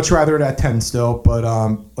 I'd much rather it at 10 still, but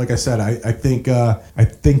like I said, I think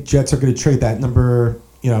Jets are going to trade that number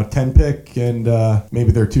 10 pick and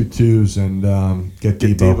maybe their 2 2s and get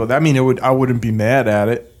Deebo. I mean, I wouldn't be mad at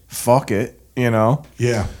it. Fuck it,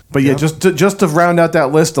 Yeah. But just to round out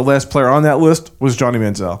that list, the last player on that list was Johnny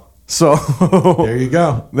Manziel. So there you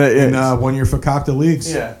go. In 1 year for Fakakta leagues.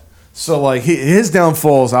 Yeah. So like his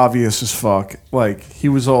downfall is obvious as fuck. Like he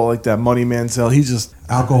was all like that money Manziel. He just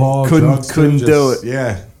alcohol, couldn't do it.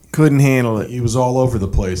 Yeah. Couldn't handle it. He was all over the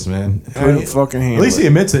place, man. Couldn't fucking handle it. At least he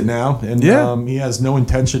admits it now. And he has no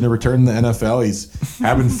intention to return to the NFL. He's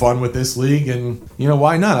having fun with this league. And,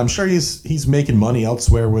 why not? I'm sure he's making money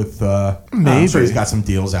elsewhere with... Maybe. I'm sure he's got some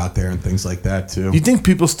deals out there and things like that, too. You think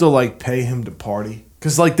people still, pay him to party?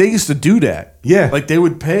 Because, they used to do that. Yeah. They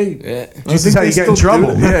would pay. Yeah. This is how you get in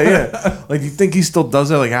trouble. Yeah. You think he still does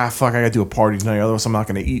that? Fuck, I got to do a party tonight. Otherwise, I'm not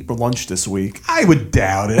going to eat for lunch this week. I would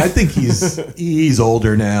doubt it. I think he's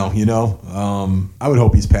older now, I would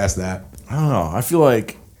hope he's past that. I don't know. I feel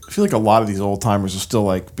like I feel like a lot of these old timers will still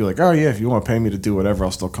like be like, oh yeah, if you want to pay me to do whatever,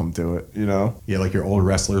 I'll still come do it. You know? Yeah, like your old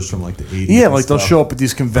wrestlers from like the 80s. Yeah, like they'll show up at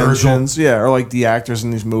these conventions. Virgil. Yeah, or like the actors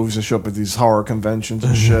in these movies that show up at these horror conventions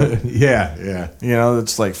and shit. Yeah. You know,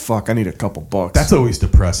 it's like, fuck, I need a couple bucks. That's always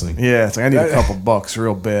depressing. Yeah, it's like I need a couple bucks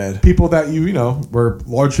real bad. People that you know were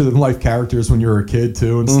larger than life characters when you were a kid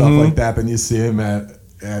too, and stuff like that. Then you see them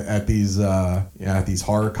at these at these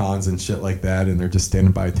horror cons and shit like that, and they're just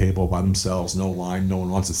standing by a table by themselves, no line, no one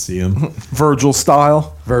wants to see them. Virgil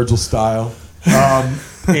style.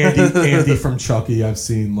 Andy from Chucky, I've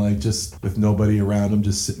seen like just with nobody around him,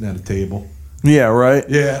 just sitting at a table. Yeah, right?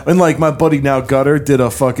 Yeah. And like my buddy now Gutter did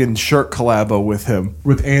a fucking shirt collabo with him.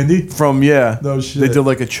 With Andy? No shit. They did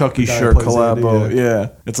like a Chucky shirt collabo. Andy, yeah.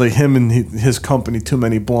 It's like him and his company, Too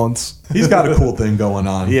Many Blunts. He's got a cool thing going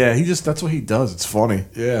on. Yeah, that's what he does. It's funny.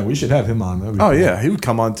 Yeah, we should have him on. Oh, cool. Yeah, he would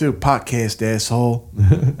come on too. Podcast asshole.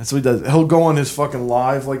 That's what he does. He'll go on his fucking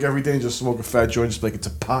live like every day and just smoke a fat joint, just be like, it's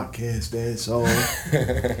a podcast asshole.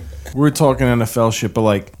 We're talking NFL shit, but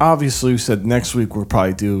like obviously we said next week we'll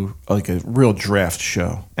probably do like a real draft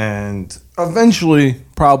show. And eventually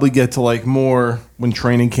probably get to like more when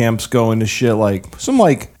training camps go into shit, like some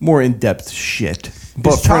like more in-depth shit.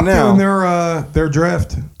 But is Chop doing their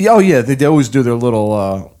draft? Oh yeah, they always do their little.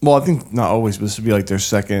 Well, I think not always, but this would be like their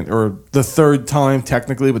second or the third time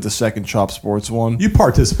technically, but the second Chop Sports one. You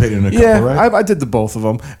participated in a couple, right? I did the both of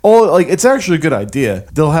them. Oh, like it's actually a good idea.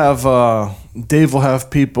 They'll have Dave will have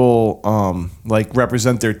people like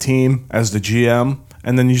represent their team as the GM.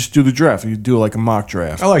 And then you just do the draft. You do like a mock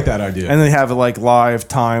draft. I like that idea. And they have it like live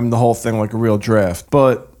time, the whole thing like a real draft.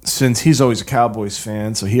 But since he's always a Cowboys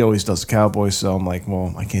fan, so he always does the Cowboys. So I'm like,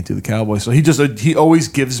 well, I can't do the Cowboys. So he always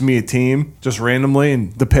gives me a team just randomly.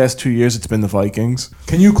 And the past 2 years, it's been the Vikings.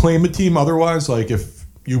 Can you claim a team otherwise? Like if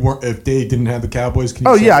they didn't have the Cowboys? Can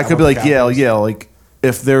you I could be like, yeah. Like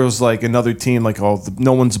if there was like another team, like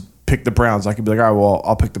no one's pick the Browns, I could be like, all right, well,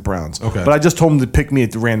 I'll pick the Browns. Okay. But I just told him to pick me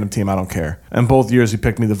at the random team. I don't care. And both years he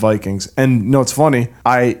picked me the Vikings. And no, it's funny.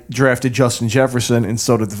 I drafted Justin Jefferson, and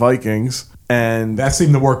so did the Vikings. And that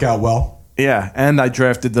seemed to work out well. Yeah, and I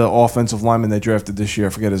drafted the offensive lineman they drafted this year. I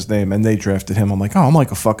forget his name, and they drafted him. I'm like, I'm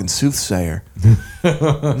like a fucking soothsayer.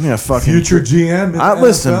 Yeah, fucking future GM.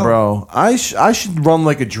 Listen, bro, I should run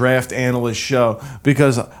like a draft analyst show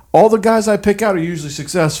because all the guys I pick out are usually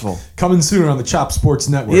successful. Coming soon on the Chop Sports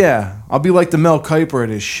Network. Yeah, I'll be like the Mel Kiper of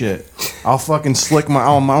this shit. I'll fucking slick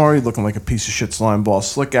I'm already looking like a piece of shit slime ball.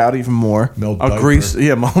 Slick out even more. I'll grease.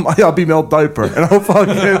 Yeah, I'll be Mel Diaper, and I'll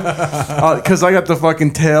fucking because I got the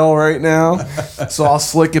fucking tail right now, so I'll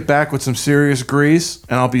slick it back with some serious grease,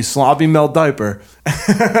 and I'll be Mel Diaper,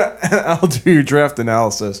 and I'll do your draft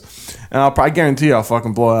analysis, and I guarantee you I'll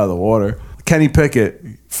fucking blow it out of the water. Kenny Pickett,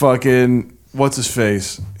 fucking. What's his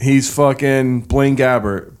face? He's fucking Blaine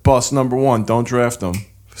Gabbert. Bust number 1. Don't draft him.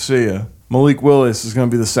 See ya. Malik Willis is going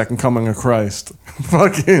to be the second coming of Christ.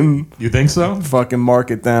 Fucking. You think so? Fucking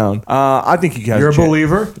mark it down. I think he has. You're a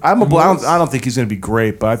believer? I don't think he's going to be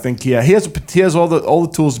great, but I think he has all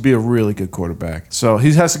the tools to be a really good quarterback. So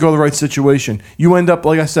he has to go to the right situation. You end up,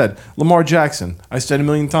 like I said, Lamar Jackson. I said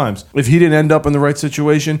 1,000,000 times. If he didn't end up in the right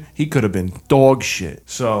situation, he could have been dog shit.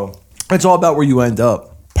 So it's all about where you end up.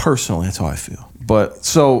 Personally, that's how I feel. But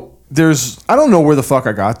so I don't know where the fuck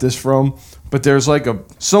I got this from, but there's like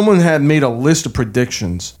someone had made a list of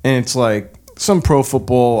predictions, and it's like some pro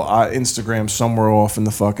football Instagram somewhere off in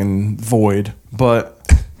the fucking void. But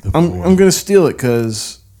I'm gonna steal it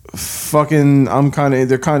because fucking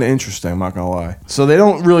they're kind of interesting. I'm not gonna lie. So they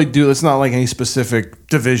don't really it's not like any specific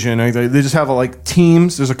division or anything. They just have like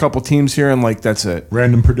teams. There's a couple teams here, and like that's it.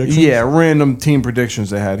 Random predictions. Yeah, random team predictions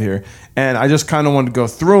they had here, and I just kind of wanted to go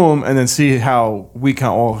through them and then see how we can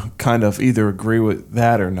all kind of either agree with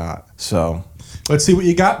that or not. So. Let's see what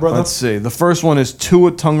you got, brother. Let's see. The first one is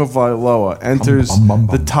Tua Tagovailoa enters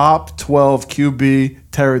the top 12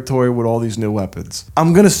 QB territory with all these new weapons.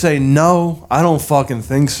 I'm going to say no. I don't fucking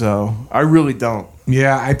think so. I really don't.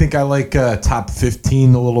 Yeah, I think I like top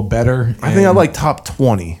 15 a little better. I think I like top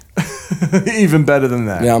 20. Even better than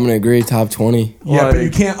that. Yeah, I'm going to agree. Top 20. Yeah, but you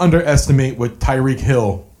can't underestimate what Tyreek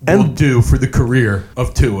Hill will do for the career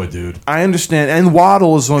of Tua, dude. I understand. And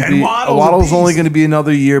Waddle is going to be Waddle's only going to be be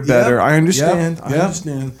another year better. Yep. I understand. Yep. I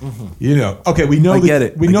understand. Mm-hmm. You know. Okay, we know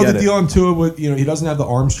we know the deal on Tua with, he doesn't have the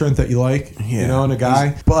arm strength that you like, in a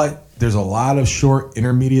guy, but there's a lot of short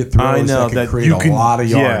intermediate throws that can create a lot of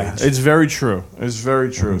yardage. Yeah, it's very true. It's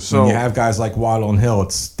very true. So when you have guys like Waddle and Hill,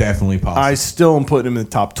 it's definitely possible. I still am putting him in the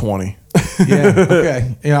top 20. Yeah.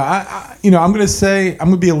 Okay. I'm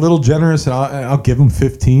gonna be a little generous, and I'll give him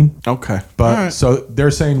 15. Okay. But so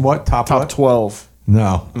they're saying what? Top 12.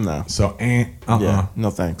 No. No. So, Yeah, no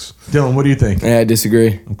thanks. Dylan, what do you think? Yeah, I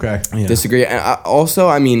disagree. Okay. Yeah. Disagree. And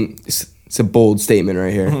I mean, it's a bold statement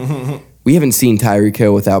right here. We haven't seen Tyreek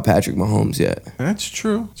Hill without Patrick Mahomes yet. That's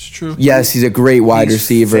true. It's true. Yes, he's a great wide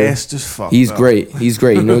receiver. Fast as fuck. He's though. great. He's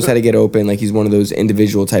great. He knows how to get open. Like, he's one of those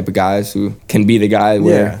individual type of guys who can be the guy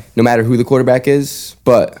where no matter who the quarterback is,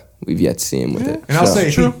 but we've yet to see him with it. And I'll say,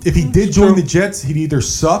 if he did join the Jets, he'd either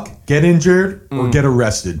suck, get injured, or get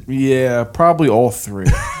arrested. Yeah, probably all three,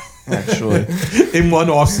 actually. In one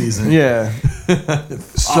offseason. Yeah.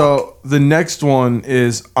 So the next one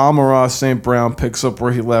is Amon-Ra St. Brown picks up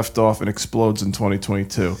where he left off and explodes in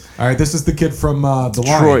 2022. All right, this is the kid from the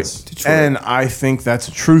Detroit. Lions. And I think that's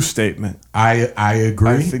a true statement. I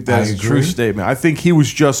agree. I think that's a true statement. I think he was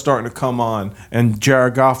just starting to come on, and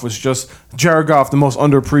Jared Goff, the most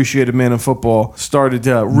underappreciated man in football, started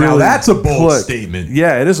to really. Now that's a bold click. statement.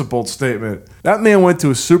 Yeah, it is a bold statement. That man went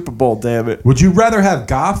to a Super Bowl, damn it. Would you rather have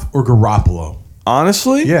Goff or Garoppolo?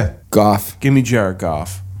 Honestly? Yeah. Goff. Give me Jared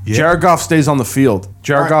Goff. Yeah. Jared Goff stays on the field.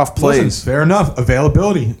 Jared Goff plays. Listen, fair enough.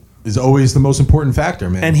 Availability is always the most important factor,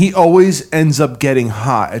 man. And he always ends up getting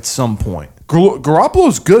hot at some point.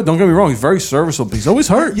 Garoppolo's good. Don't get me wrong. He's very serviceable. But he's always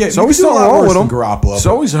hurt. Yeah, there's always you can do a something lot wrong worse with him. than Garoppolo, He's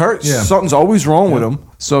but- always hurt. Yeah. Something's always wrong with him.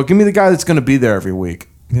 So give me the guy that's going to be there every week.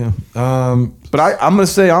 Yeah. But I'm going to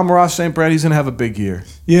say Amon-Ra St. Brown, he's going to have a big year.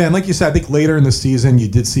 Yeah, and like you said, I think later in the season you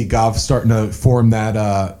did see Goff starting to form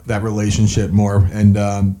that relationship more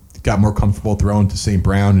and got more comfortable throwing to St.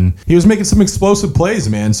 Brown, and he was making some explosive plays,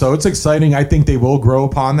 man. So it's exciting. I think they will grow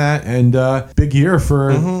upon that, and big year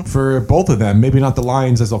for both of them. Maybe not the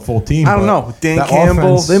Lions as a full team. I don't but know. Dan that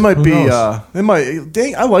Campbell, offense, they might who be.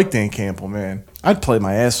 knows? I like Dan Campbell, man. I'd play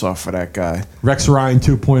my ass off for that guy. Rex Ryan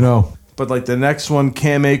 2.0. But like the next one,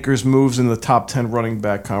 Cam Akers moves in the top 10 running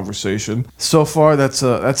back conversation. So far, that's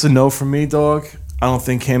a no for me, dog. I don't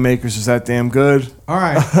think Cam Akers is that damn good. All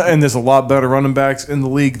right. And there's a lot better running backs in the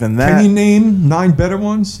league than that. Can you name 9 better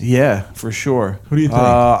ones? Yeah, for sure. Who do you think?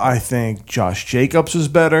 I think Josh Jacobs is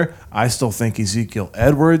better. I still think Ezekiel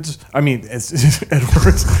Edwards. I mean, it's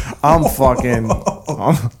Edwards. I'm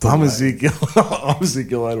Ezekiel. I'm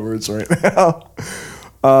Ezekiel Edwards right now.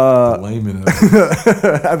 Blaming it.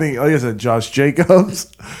 I think, like I said, Josh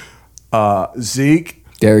Jacobs, Zeke,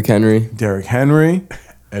 Derrick Henry.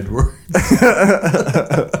 Edwards.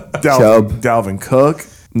 Dalvin Cook,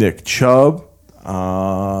 Nick Chubb,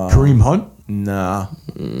 Kareem Hunt. Nah.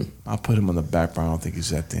 I'll put him on the back burner. I don't think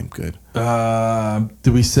he's that damn good.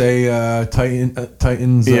 Did we say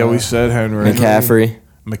Titans? Yeah, we said Henry.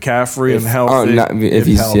 McCaffrey and healthy. If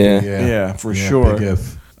he's healthy, yeah, for sure. Big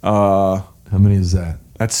if. How many is that?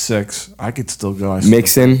 That's 6. I could still go.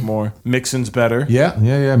 Mixon. More. Mixon's better. Yeah.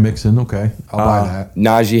 Mixon. Okay, I'll buy that.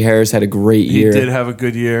 Najee Harris had a great year. He did have a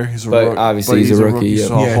good year. He's a but obviously he's a rookie.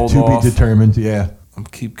 So I'll hold to off. be determined. Yeah. I'm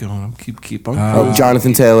keep going.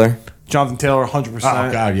 Jonathan Taylor. 100%.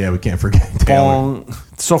 Oh God, yeah, we can't forget Taylor.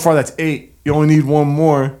 So far, that's 8. You only need 1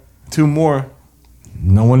 more, 2 more.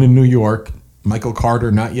 No one in New York. Michael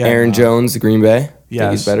Carter, not yet. Aaron Jones, Green Bay. Yes,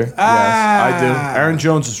 think he's better. Yes, I do. Aaron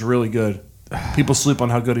Jones is really good. People sleep on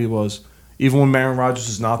how good he was. Even when Aaron Rodgers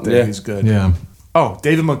is not there, he's good. Yeah. Oh,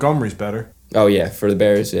 David Montgomery's better. Oh yeah, for the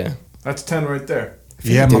Bears, yeah. That's 10 right there.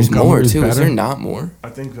 Yeah, there's more too. Better. Is there not more? I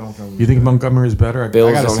think Montgomery. You think Montgomery is better?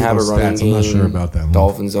 Bills don't have a running game. I'm not sure about that one.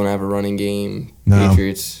 Dolphins don't have a running game. No.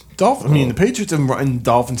 Patriots. The Patriots and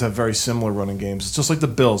Dolphins have very similar running games. It's just like the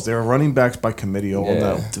Bills. They're running backs by committee all in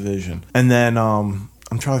that division. And then I'm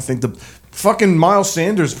trying to think. The fucking Miles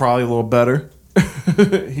Sanders is probably a little better.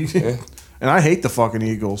 And I hate the fucking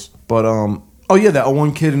Eagles. But that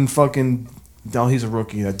one kid in fucking he's a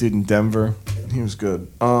rookie. That dude in Denver. He was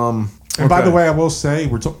good. And by the way, I will say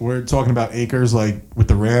we're talking about Akers like with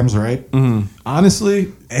the Rams, right? Mm-hmm.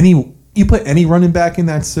 Honestly, you put any running back in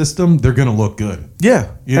that system, they're gonna look good.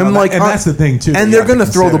 Yeah, and that's the thing too. And they're gonna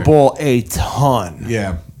throw the ball a ton.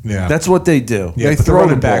 Yeah. That's what they do. Yeah, they but throw the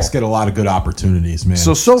running the ball. backs get a lot of good opportunities, man.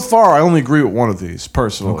 So far, I only agree with one of these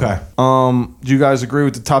personally. Okay. Do you guys agree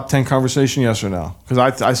with the top 10 conversation? Yes or no?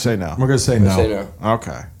 Because I say no. We're gonna say no. I say no.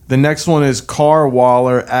 Okay. The next one is Carr,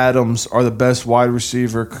 Waller, Adams are the best wide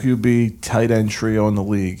receiver, QB, tight end trio in the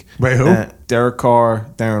league. Wait, who? Derek Carr,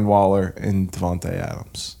 Darren Waller, and Devontae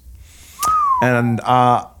Adams. And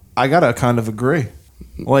I gotta kind of agree.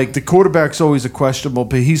 Like the quarterback's always a questionable,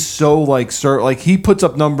 but he's so he puts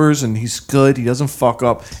up numbers and he's good. He doesn't fuck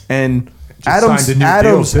up. And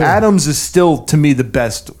Adams is still to me the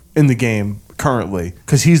best in the game currently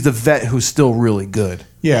because he's the vet who's still really good.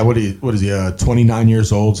 Yeah, what is he? 29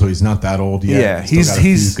 years old, so he's not that old yet. Yeah, Still got a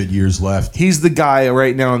few good years left. He's the guy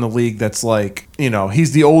right now in the league that's like,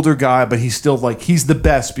 he's the older guy, but he's still like, he's the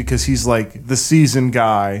best because he's like the seasoned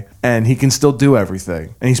guy and he can still do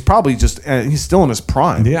everything. And he's probably he's still in his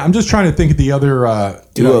prime. Yeah, I'm just trying to think of the other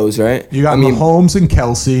duos, right? You got Mahomes and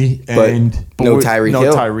Kelsey, and no Tyreek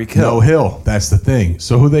Hill. Tyreek Hill. No Hill. That's the thing.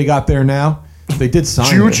 So who they got there now? They did sign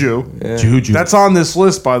Juju. Yeah. Juju. That's on this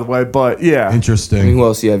list, by the way, but yeah. Interesting. I mean, who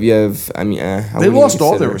else you have? They lost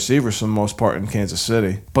all their receivers for the most part in Kansas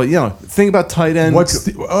City. But, think about tight end.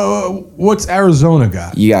 What's Arizona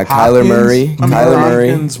got? You got Kyler Murray,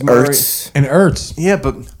 Ertz. And Ertz. Yeah,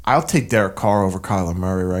 but I'll take Derek Carr over Kyler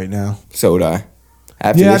Murray right now. So would I.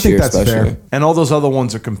 After I this think year that's especially. fair. And all those other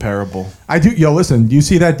ones are comparable. I do. Yo, listen, do you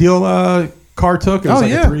see that deal Carr took? It was a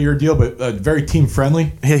 3-year deal, but very team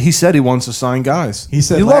friendly. He said he wants to sign guys. He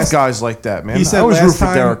said he loves guys like that, man. He said I always root for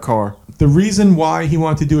time, Derek Carr. The reason why he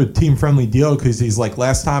wanted to do a team-friendly deal because he's like,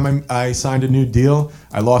 last time I signed a new deal,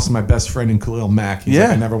 I lost my best friend in Khalil Mack. He's like,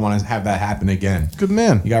 I never want to have that happen again. Good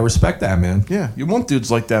man. You got to respect that, man. Yeah, you want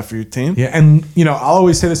dudes like that for your team. Yeah, and, I'll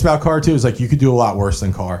always say this about Carr, too, is like, you could do a lot worse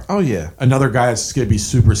than Carr. Oh, yeah. Another guy that's going to be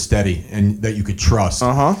super steady and that you could trust.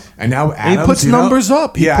 Uh-huh. And now Adams, he puts numbers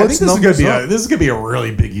up. I think this is going to be a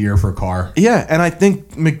really big year for Carr. Yeah, and I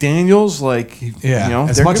think McDaniels,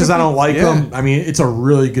 as much as I don't like him, I mean, it's a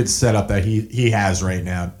really good setup that he has right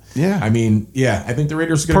now. Yeah. I mean, I think the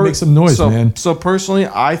Raiders are going to make some noise, man. So personally,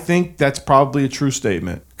 I think that's probably a true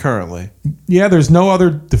statement currently. Yeah, there's no other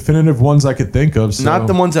definitive ones I could think of. So. Not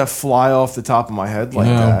the ones that fly off the top of my head like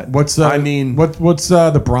that. What's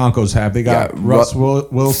the Broncos have? They got Russ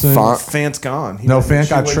Wilson. Fant's gone. Fant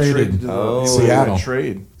got traded. Seattle.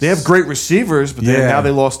 Trade. They have great receivers, but now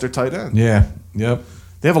they lost their tight end. Yeah. Yep.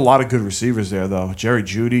 They have a lot of good receivers there, though. Jerry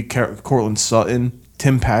Jeudy, Cortland Sutton,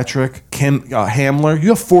 Tim Patrick, Hamler. You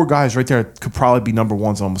have 4 guys right there that could probably be number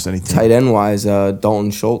ones on almost any team. Tight end wise,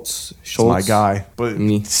 Dalton Schultz. My guy. But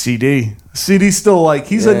CD's still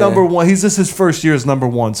he's a number one. He's just his first year as number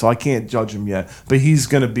one, so I can't judge him yet. But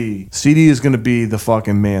CD is going to be the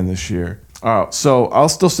fucking man this year. All right, so I'll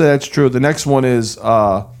still say that's true. The next one is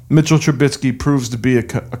Mitchell Trubisky proves to be a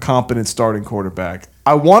competent starting quarterback.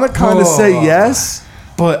 I want to kind of say yes,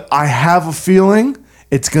 but I have a feeling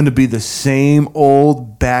it's going to be the same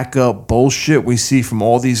old backup bullshit we see from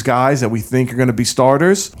all these guys that we think are going to be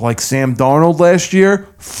starters. Like Sam Darnold last year,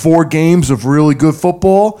 4 games of really good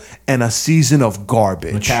football and a season of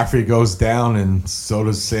garbage. McCaffrey goes down and so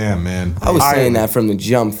does Sam, man. I was saying that from the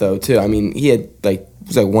jump, though, too. I mean, he had,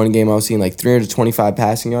 one game I was seeing, 325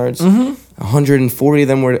 passing yards. Mm-hmm. 140 of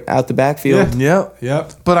them were out the backfield. Yep.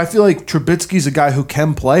 But I feel like Trubisky's a guy who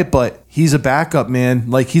can play, but he's a backup,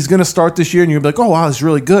 man. He's going to start this year, and you're going to be like, oh, wow, he's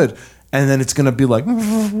really good. And then it's going to be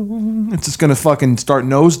it's just going to fucking start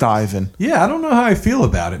nosediving. Yeah, I don't know how I feel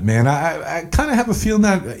about it, man. I kind of have a feeling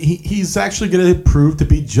that he's actually going to prove to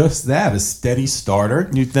be just that, a steady starter.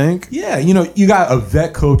 You think? Yeah, you got a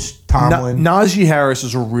vet coach, Tomlin. Najee Harris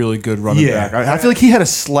is a really good running back. I feel like he had a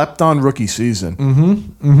slept-on rookie season.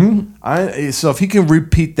 So if he can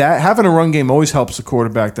repeat that, having a run game always helps a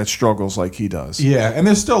quarterback that struggles like he does. Yeah, and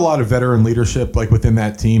there's still a lot of veteran leadership within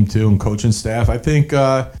that team, too, and coaching staff. I think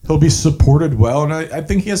he'll be supported well, and I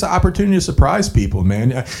think he has an opportunity to surprise people,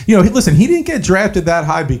 man. Listen, he didn't get drafted that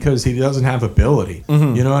high because he doesn't have ability.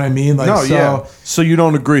 Mm-hmm. You know what I mean? So you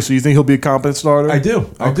don't agree? So you think he'll be a competent starter? I do.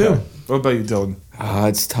 I do. What about you, Dylan?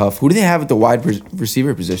 It's tough. Who do they have at the wide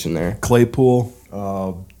receiver position there? Claypool,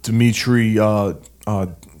 Dimitri,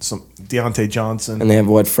 Deontay Johnson. And they have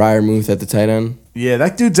Freiermuth at the tight end? Yeah,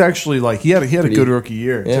 that dude's actually he had a good rookie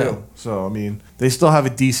year too. So I mean, they still have a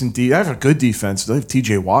decent they have a good defense. They have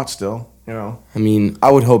TJ Watt still, I mean,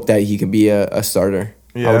 I would hope that he could be a starter.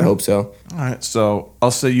 Yeah. I would hope so. All right, so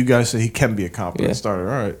I'll say you guys say he can be a competent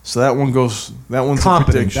starter. All right, so that one's competent, a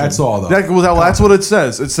prediction. That's all, though. That's what it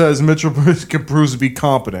says. It says Mitchell proves to be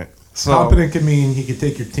competent. So, competent can mean he could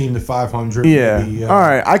take your team to 500. Yeah. Maybe, all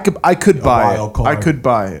right. I could buy it. I could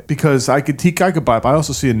buy it because I could buy it. But I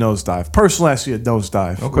also see a nosedive. Personally, I see a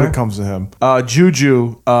nosedive when it comes to him.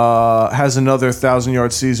 Juju has another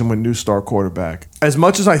 1,000-yard season with new star quarterback. As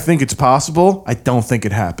much as I think it's possible, I don't think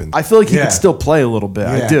it happened. I feel like he could still play a little bit.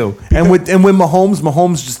 Yeah. I do. And with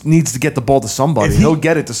Mahomes just needs to get the ball to somebody. He'll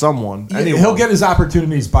get it to someone. He'll get his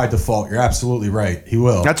opportunities by default. You're absolutely right. He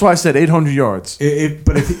will. That's why I said 800 yards.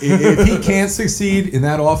 But if he can't succeed in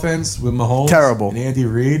that offense with Mahomes terrible. and Andy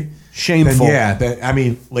Reid, Shameful. I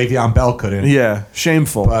mean, Le'Veon Bell couldn't. Yeah,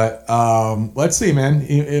 shameful. But let's see, man.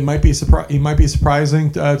 It might be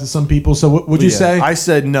surprising to some people. So what would you say? I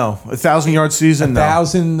said no. 1,000-yard season.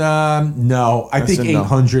 1,000. No. I think said no.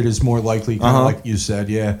 800 is more likely. Kind of like you said.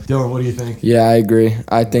 Yeah. Dylan, what do you think? Yeah, I agree.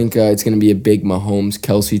 I think it's going to be a big Mahomes,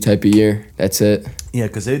 Kelsey type of year. That's it. Yeah,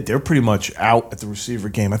 because they're pretty much out at the receiver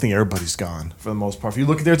game. I think everybody's gone for the most part. If you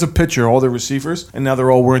look at there's a picture, all their receivers, and now they're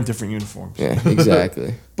all wearing different uniforms. Yeah,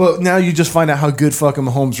 exactly. But now you just find out how good fucking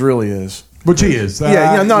Mahomes really is. Which he is.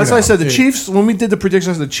 No, as I said, the Chiefs, when we did the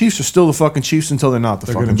predictions, the Chiefs are still the fucking Chiefs until they're not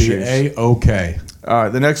the fucking Chiefs. They're going to be A-okay. All right,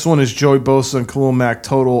 the next one is Joey Bosa and Khalil Mack,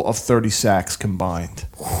 total of 30 sacks combined.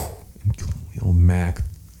 Khalil Mack.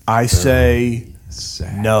 I say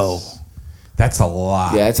sacks. No. That's a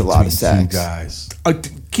lot. Yeah, that's a lot of sacks. Two guys.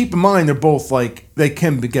 Keep in mind, they're both they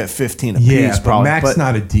can get 15 apiece. Yeah, but probably, Mack's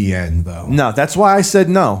not a DN though. No, that's why I said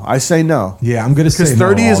no. I say no. Yeah, I'm gonna say no. Because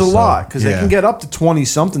 30 is also. a lot. Because they can get up to 20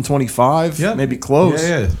 something, 25, maybe close.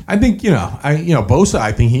 Yeah. I think Bosa.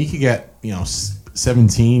 I think he could get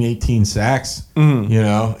 17, 18 sacks. And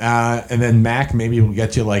then Mack maybe will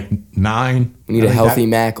get you like 9. We need a healthy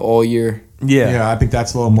Mack all year. Yeah, I think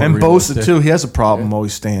that's a little more. And realistic. Bosa too, he has a problem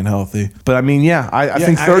always staying healthy. But I mean, I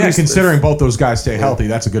think 30. Considering both those guys stay healthy,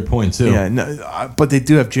 that's a good point too. Yeah, no, but they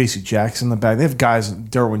do have J.C. Jackson in the back. They have guys,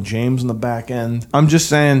 Derwin James in the back end. I'm just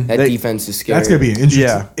saying that defense is scary. That's gonna be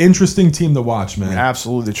an interesting team to watch, man.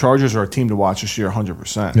 Absolutely, the Chargers are a team to watch this year,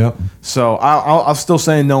 100%. Yep. So I'm still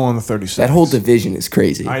saying no on the 36. That whole division is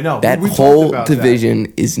crazy. I know that whole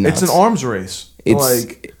division is nuts. It's an arms race.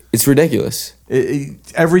 It's ridiculous.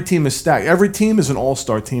 Every team is stacked. Every team is an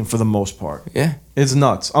all-star team for the most part. Yeah. It's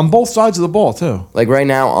nuts. On both sides of the ball, too. Like right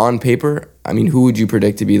now, on paper, I mean, who would you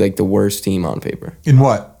predict to be like the worst team on paper? In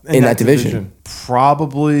what? In that division.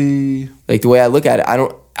 Probably. Like the way I look at it,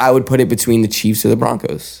 I would put it between the Chiefs or the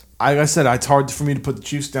Broncos. Like I said, it's hard for me to put the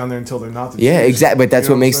Chiefs down there until they're not the Chiefs. Yeah, exactly. But that's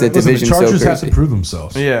what makes the division so crazy. The Chargers have to prove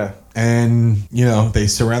themselves. Yeah. And, they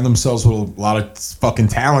surround themselves with a lot of fucking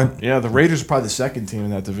talent. Yeah, the Raiders are probably the second team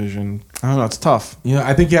in that division. I don't know. It's tough.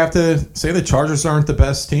 I think you have to say the Chargers aren't the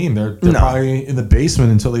best team. They're probably in the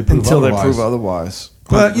basement until they prove otherwise.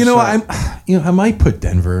 But, 100%. I might put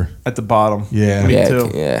Denver at the bottom. Yeah. Me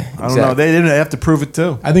too. Yeah. Exactly. I don't know. They have to prove it,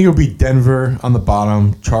 too. I think it would be Denver on the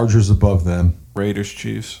bottom, Chargers above them. Raiders,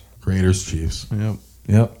 Chiefs.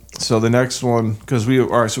 Yep. So the next one,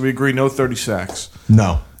 so we agree no 30 sacks.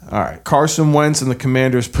 No. All right. Carson Wentz and the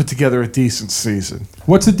Commanders put together a decent season.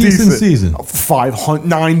 What's a decent season?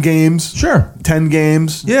 9 games. Sure. 10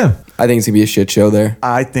 games. Yeah. I think it's going to be a shit show there.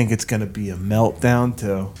 I think it's going to be a meltdown,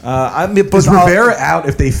 too. Is Rivera out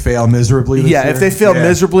if they fail miserably this year? If they fail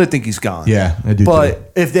miserably, I think he's gone. Yeah, I do.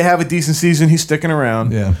 But if they have a decent season, he's sticking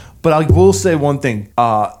around. Yeah. But I will say one thing.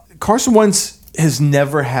 Carson Wentz has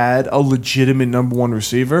never had a legitimate number one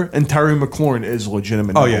receiver, and Terry McLaurin is a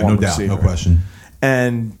legitimate number one receiver. No question.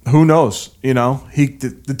 And who knows?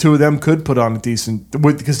 The two of them could put on a decent,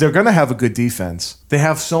 because they're going to have a good defense. They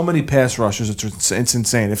have so many pass rushers; it's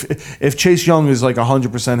insane. If Chase Young is like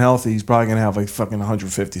 100% healthy, he's probably going to have like fucking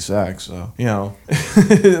 150 sacks. So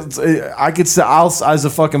I could say, as a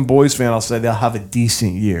fucking Boys fan, I'll say they'll have a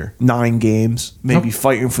decent year, 9 games, maybe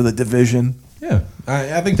fighting for the division. Yeah,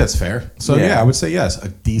 I think that's fair. So I would say yes, a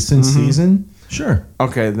decent season. Sure.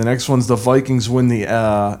 Okay, the next one's the Vikings win the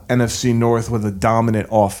NFC North with a dominant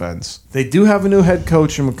offense. They do have a new head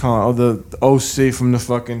coach in McConnell, the OC from the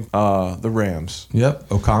fucking the Rams. Yep,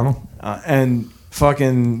 O'Connell. And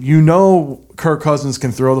fucking, Kirk Cousins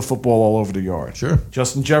can throw the football all over the yard. Sure.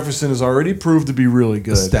 Justin Jefferson has already proved to be really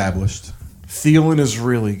good. Established. Thielen is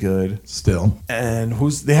really good. Still. And do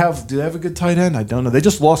they have a good tight end? I don't know. They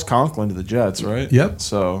just lost Conklin to the Jets, right? Yep.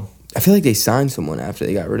 So I feel like they signed someone after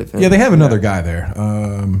they got rid of him. Yeah, they have another guy there.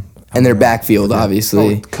 And their backfield,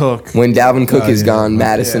 obviously. Cook. When Dalvin Cook is gone,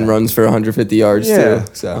 Madison runs for 150 yards, too.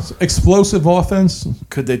 So. Explosive offense.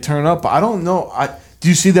 Could they turn up? I don't know. Do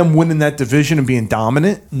you see them winning that division and being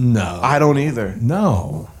dominant? No. I don't either.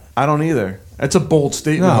 No. I don't either. That's a bold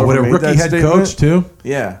statement. No, with a rookie head coach, too.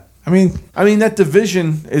 Yeah. I mean, that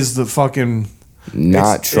division is the fucking...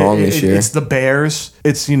 Not strong this year. It's the Bears.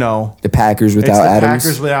 It's, the Packers without Adams.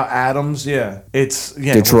 Packers without Adams, yeah. It's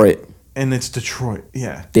Detroit. And it's Detroit,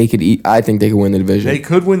 yeah. They could I think they could win the division. They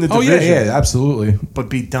could win the division. Oh, yeah, absolutely. But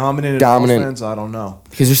be dominant in offense, I don't know.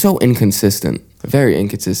 Because they're so inconsistent. A very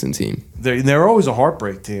inconsistent team. They're always a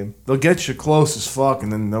heartbreak team. They'll get you close as fuck,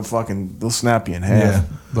 and then they'll snap you in half. Yeah,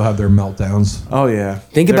 they'll have their meltdowns. Oh, yeah.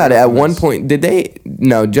 Think about it. At one point, did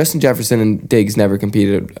No, Justin Jefferson and Diggs never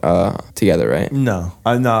competed together, right? No,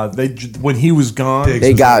 They when he was gone,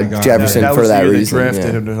 they got Jefferson for that reason. They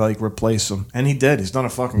drafted him to like replace him, and he did. He's done a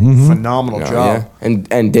fucking phenomenal job. Yeah.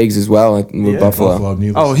 And Diggs as well with Buffalo.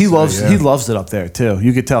 He loves it up there too.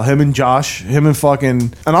 You could tell him and Josh, him and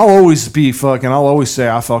fucking, and I'll always say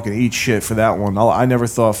I fucking eat shit for that one. I never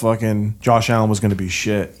thought fucking Josh Allen was going to be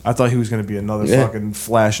shit. I thought he was going to be another fucking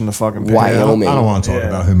flash in the fucking pan. Wyoming. I don't want to talk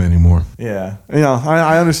about him anymore. Yeah,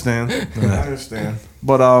 I understand. I understand,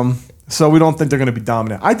 but so we don't think they're going to be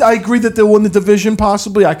dominant. I agree that they'll win the division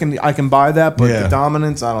possibly. I can buy that, but the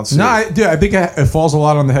dominance I don't see. No, I think it falls a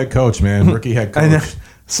lot on the head coach, man. Rookie head coach.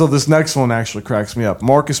 So this next one actually cracks me up.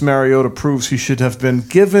 Marcus Mariota proves he should have been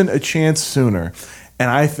given a chance sooner. And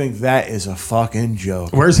I think that is a fucking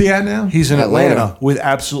joke. Where's he at now? He's in Atlanta with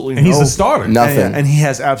absolutely and he's the starter. Nothing. And he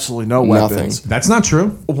has absolutely no weapons. That's not true.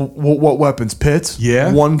 What weapons? Pitts?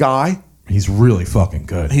 Yeah. One guy? He's really fucking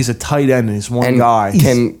good. He's a tight end and he's one guy.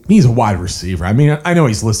 He's a wide receiver. I mean, I know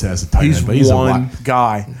he's listed as a tight end, but he's one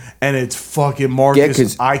guy. And it's fucking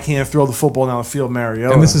Marcus. I can't throw the football down the field,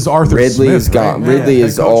 Mariota. And this is Arthur Ridley Smith. Is gone. Right? Ridley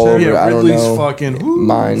is all over. Yeah, I don't Ridley's know. fucking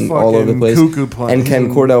all over the place. Cuckoo playing. And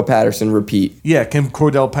can Cordell Patterson repeat? Yeah, can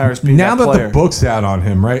Cordell Patterson be now that player? The book's out on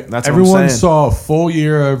him, right? That's everyone what I'm saying. saw a full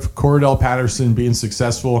year of Cordell Patterson being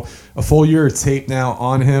successful, a full year of tape now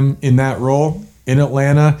on him in that role in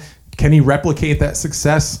Atlanta. Can he replicate that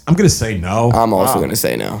success? I'm going to say no. I'm also going to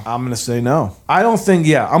say no. I'm going to say no. I don't think,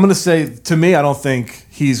 I'm going to say, to me, I don't think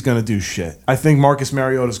he's going to do shit. I think Marcus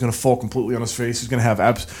Mariota is going to fall completely on his face. He's going to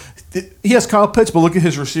have he has Kyle Pitts, but look at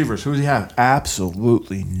his receivers. Who does he have?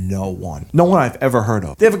 Absolutely no one. No one I've ever heard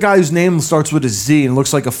of. They have a guy whose name starts with a Z and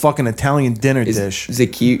looks like a fucking Italian dinner dish.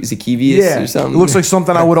 Zacchaeus or something? It looks like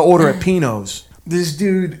something I would order at Pino's. This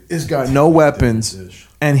dude has got no weapons.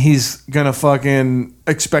 And he's gonna fucking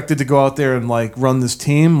expected to go out there and like run this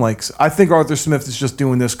team. Like I think Arthur Smith is just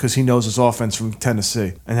doing this because he knows his offense from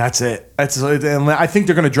Tennessee, and that's it. And I think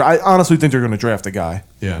they're gonna. I honestly think they're gonna draft a guy.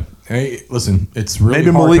 Yeah. Hey, listen, it's really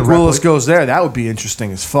maybe hard Malik to Willis goes there. That would be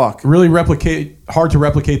interesting as fuck. Really hard to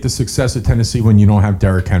replicate the success of Tennessee when you don't have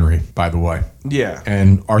Derrick Henry. By the way. Yeah.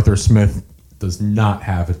 And Arthur Smith does not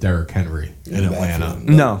have a Derrick Henry in Atlanta.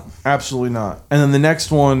 No, absolutely not. And then the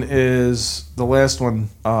next one is the last one.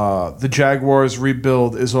 The Jaguars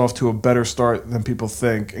rebuild is off to a better start than people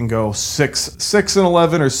think and go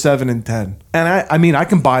 6-11 or 7-10. And I mean I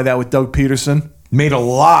can buy that with Doug Peterson. Made a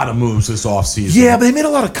lot of moves this offseason. Yeah, but they made a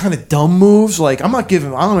lot of kind of dumb moves. Like, I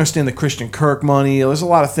don't understand the Christian Kirk money. There's a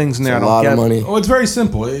lot of things in there I don't get. Of money. Well, it's very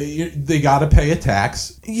simple. They got to pay a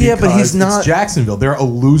tax. Yeah, but he's not. It's Jacksonville. They're a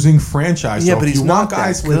losing franchise. Yeah, so but if he's you not want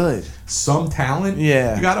guys that good. with some talent,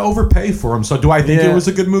 yeah, you got to overpay for him. So do I think it was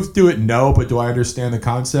a good move to do it? No, but do I understand the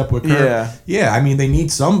concept with Kirk? Yeah. I mean, they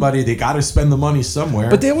need somebody. They got to spend the money somewhere.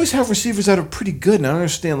 But they always have receivers that are pretty good, and I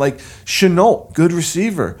understand. Like Chenault, good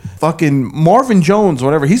receiver. Fucking Marvin Jones,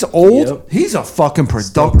 whatever. He's old. Yep. He's a fucking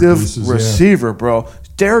productive receiver, bro.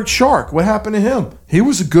 Derek Shark, what happened to him? He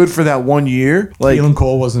was good for that 1 year. Like Keelan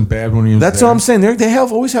Cole wasn't bad when he was That's there. what I'm saying. They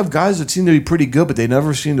always have guys that seem to be pretty good, but they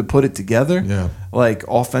never seem to put it together. Yeah. Like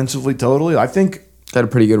offensively, totally. I think got a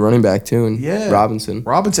pretty good running back too, and Robinson,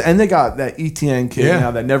 and they got that ETN kid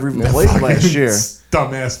now that never even played last year.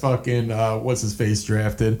 Dumbass fucking what's his face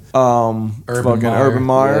drafted? Urban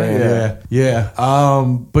Meyer. Yeah.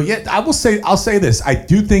 But I'll say this. I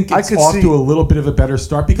do think it's off to a little bit of a better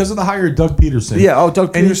start because of the hire of Doug Peterson. Yeah,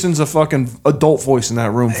 Doug Peterson's a fucking adult voice in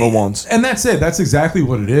that room for once. And that's it. That's exactly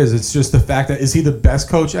what it is. It's just the fact that is he the best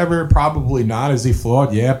coach ever? Probably not. Is he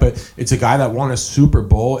flawed? Yeah, but it's a guy that won a Super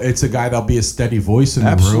Bowl. It's a guy that'll be a steady voice in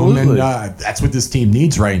the room, and that's what this team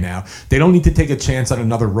needs right now. They don't need to take a chance on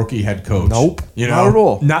another rookie head coach. Nope. Not at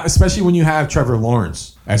all. Not especially when you have Trevor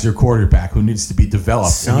Lawrence as your quarterback who needs to be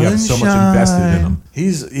developed and you have so much invested in him. He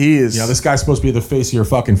is. This guy's supposed to be the face of your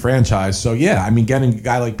fucking franchise. So I mean, getting a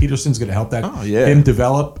guy like Peterson's going to help him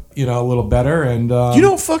develop, a little better. And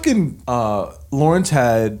fucking Lawrence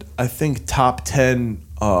had I think top 10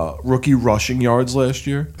 rookie rushing yards last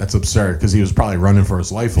year. That's absurd because he was probably running for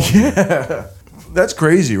his life. That's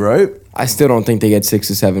crazy, right? I still don't think they get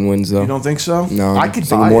 6 or 7 wins though. You don't think so? No, I could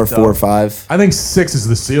think more 4 or 5. I think 6 is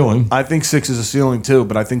the ceiling. I think 6 is a ceiling too,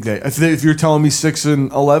 but I think if you're telling me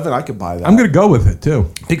 6-11, I could buy that. I'm going to go with it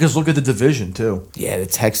too because look at the division too. Yeah, the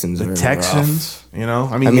Texans. The are Texans.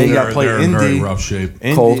 Rough. I mean you got to play Indy. In very rough shape.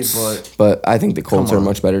 Colts, but I think the Colts are a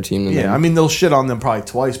much better team than them. I mean they'll shit on them probably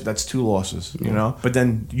twice, but that's 2 losses. You know, but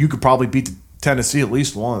then you could probably beat Tennessee at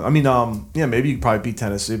least one. I mean, maybe you could probably beat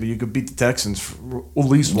Tennessee, but you could beat the Texans for at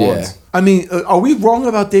least once. I mean, are we wrong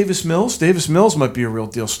about Davis Mills? Davis Mills might be a real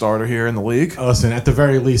deal starter here in the league. Listen, at the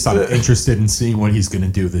very least, I'm interested in seeing what he's going to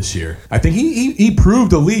do this year. I think he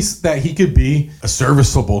proved at least that he could be a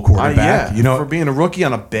serviceable quarterback. For being a rookie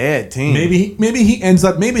on a bad team. Maybe he ends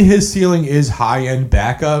up. Maybe his ceiling is high end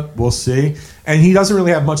backup. We'll see. And he doesn't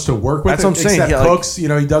really have much to work with. That's what I'm saying. Except Cooks. He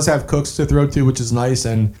does have Cooks to throw to, which is nice.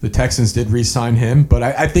 And the Texans did re-sign him. But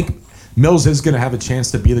I think Mills is going to have a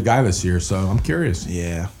chance to be the guy this year. So I'm curious.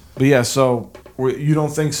 Yeah. But yeah, so you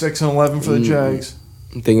don't think 6-11 for the Jags?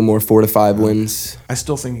 I'm thinking more 4 to 5 wins. I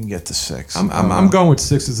still think you can get to 6. I'm going with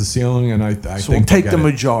 6 as the ceiling, and I think we'll take the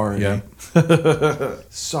majority. Yeah.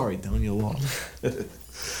 Sorry, Dylan, you lost.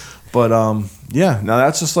 But now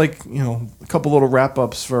that's just like a couple little wrap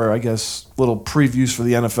ups for, I guess, little previews for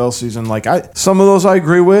the NFL season. Like some of those I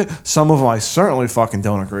agree with, some of them I certainly fucking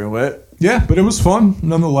don't agree with. Yeah, but it was fun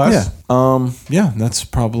nonetheless. Yeah. That's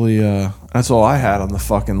probably that's all I had on the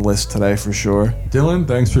fucking list today for sure. Dylan,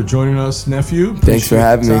 thanks for joining us, nephew. Thanks for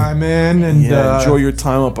having me. Time, man, and enjoy your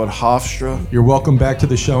time up at Hofstra. You're welcome back to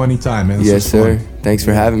the show anytime, man. Yes, sir. Thanks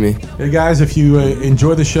for having me. Hey guys, if you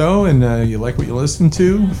enjoy the show and you like what you listen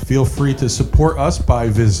to, feel free to support us by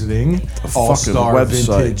visiting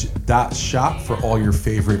allstarvintage.shop for all your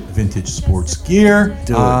favorite vintage sports gear.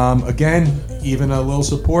 Again, even a little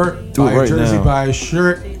support. Buy a jersey, buy a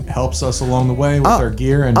shirt. Helps us along the way with our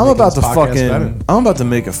gear, and I'm about to make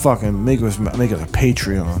a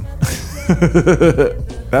Patreon.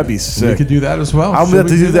 That'd be sick. We could do that as well. I'm about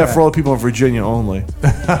to do that for all the people in Virginia only.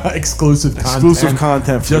 Exclusive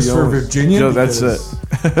content for just for Virginia. That's it.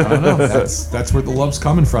 I don't know. That's where the love's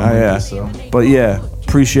coming from. Yeah. But yeah,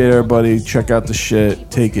 appreciate everybody. Check out the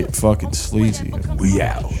shit. Take it fucking sleazy. We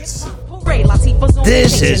out.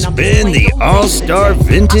 This has been the All-Star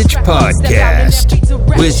Vintage Podcast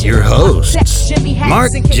with your hosts,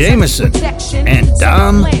 Mark Jameson and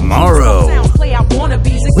Dom Morrow.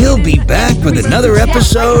 We'll be back with another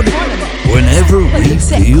episode whenever we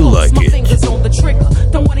feel like it.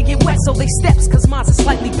 Don't want to get wet, so they steps, cause mine's are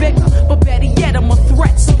slightly bigger. But better yet, I'm a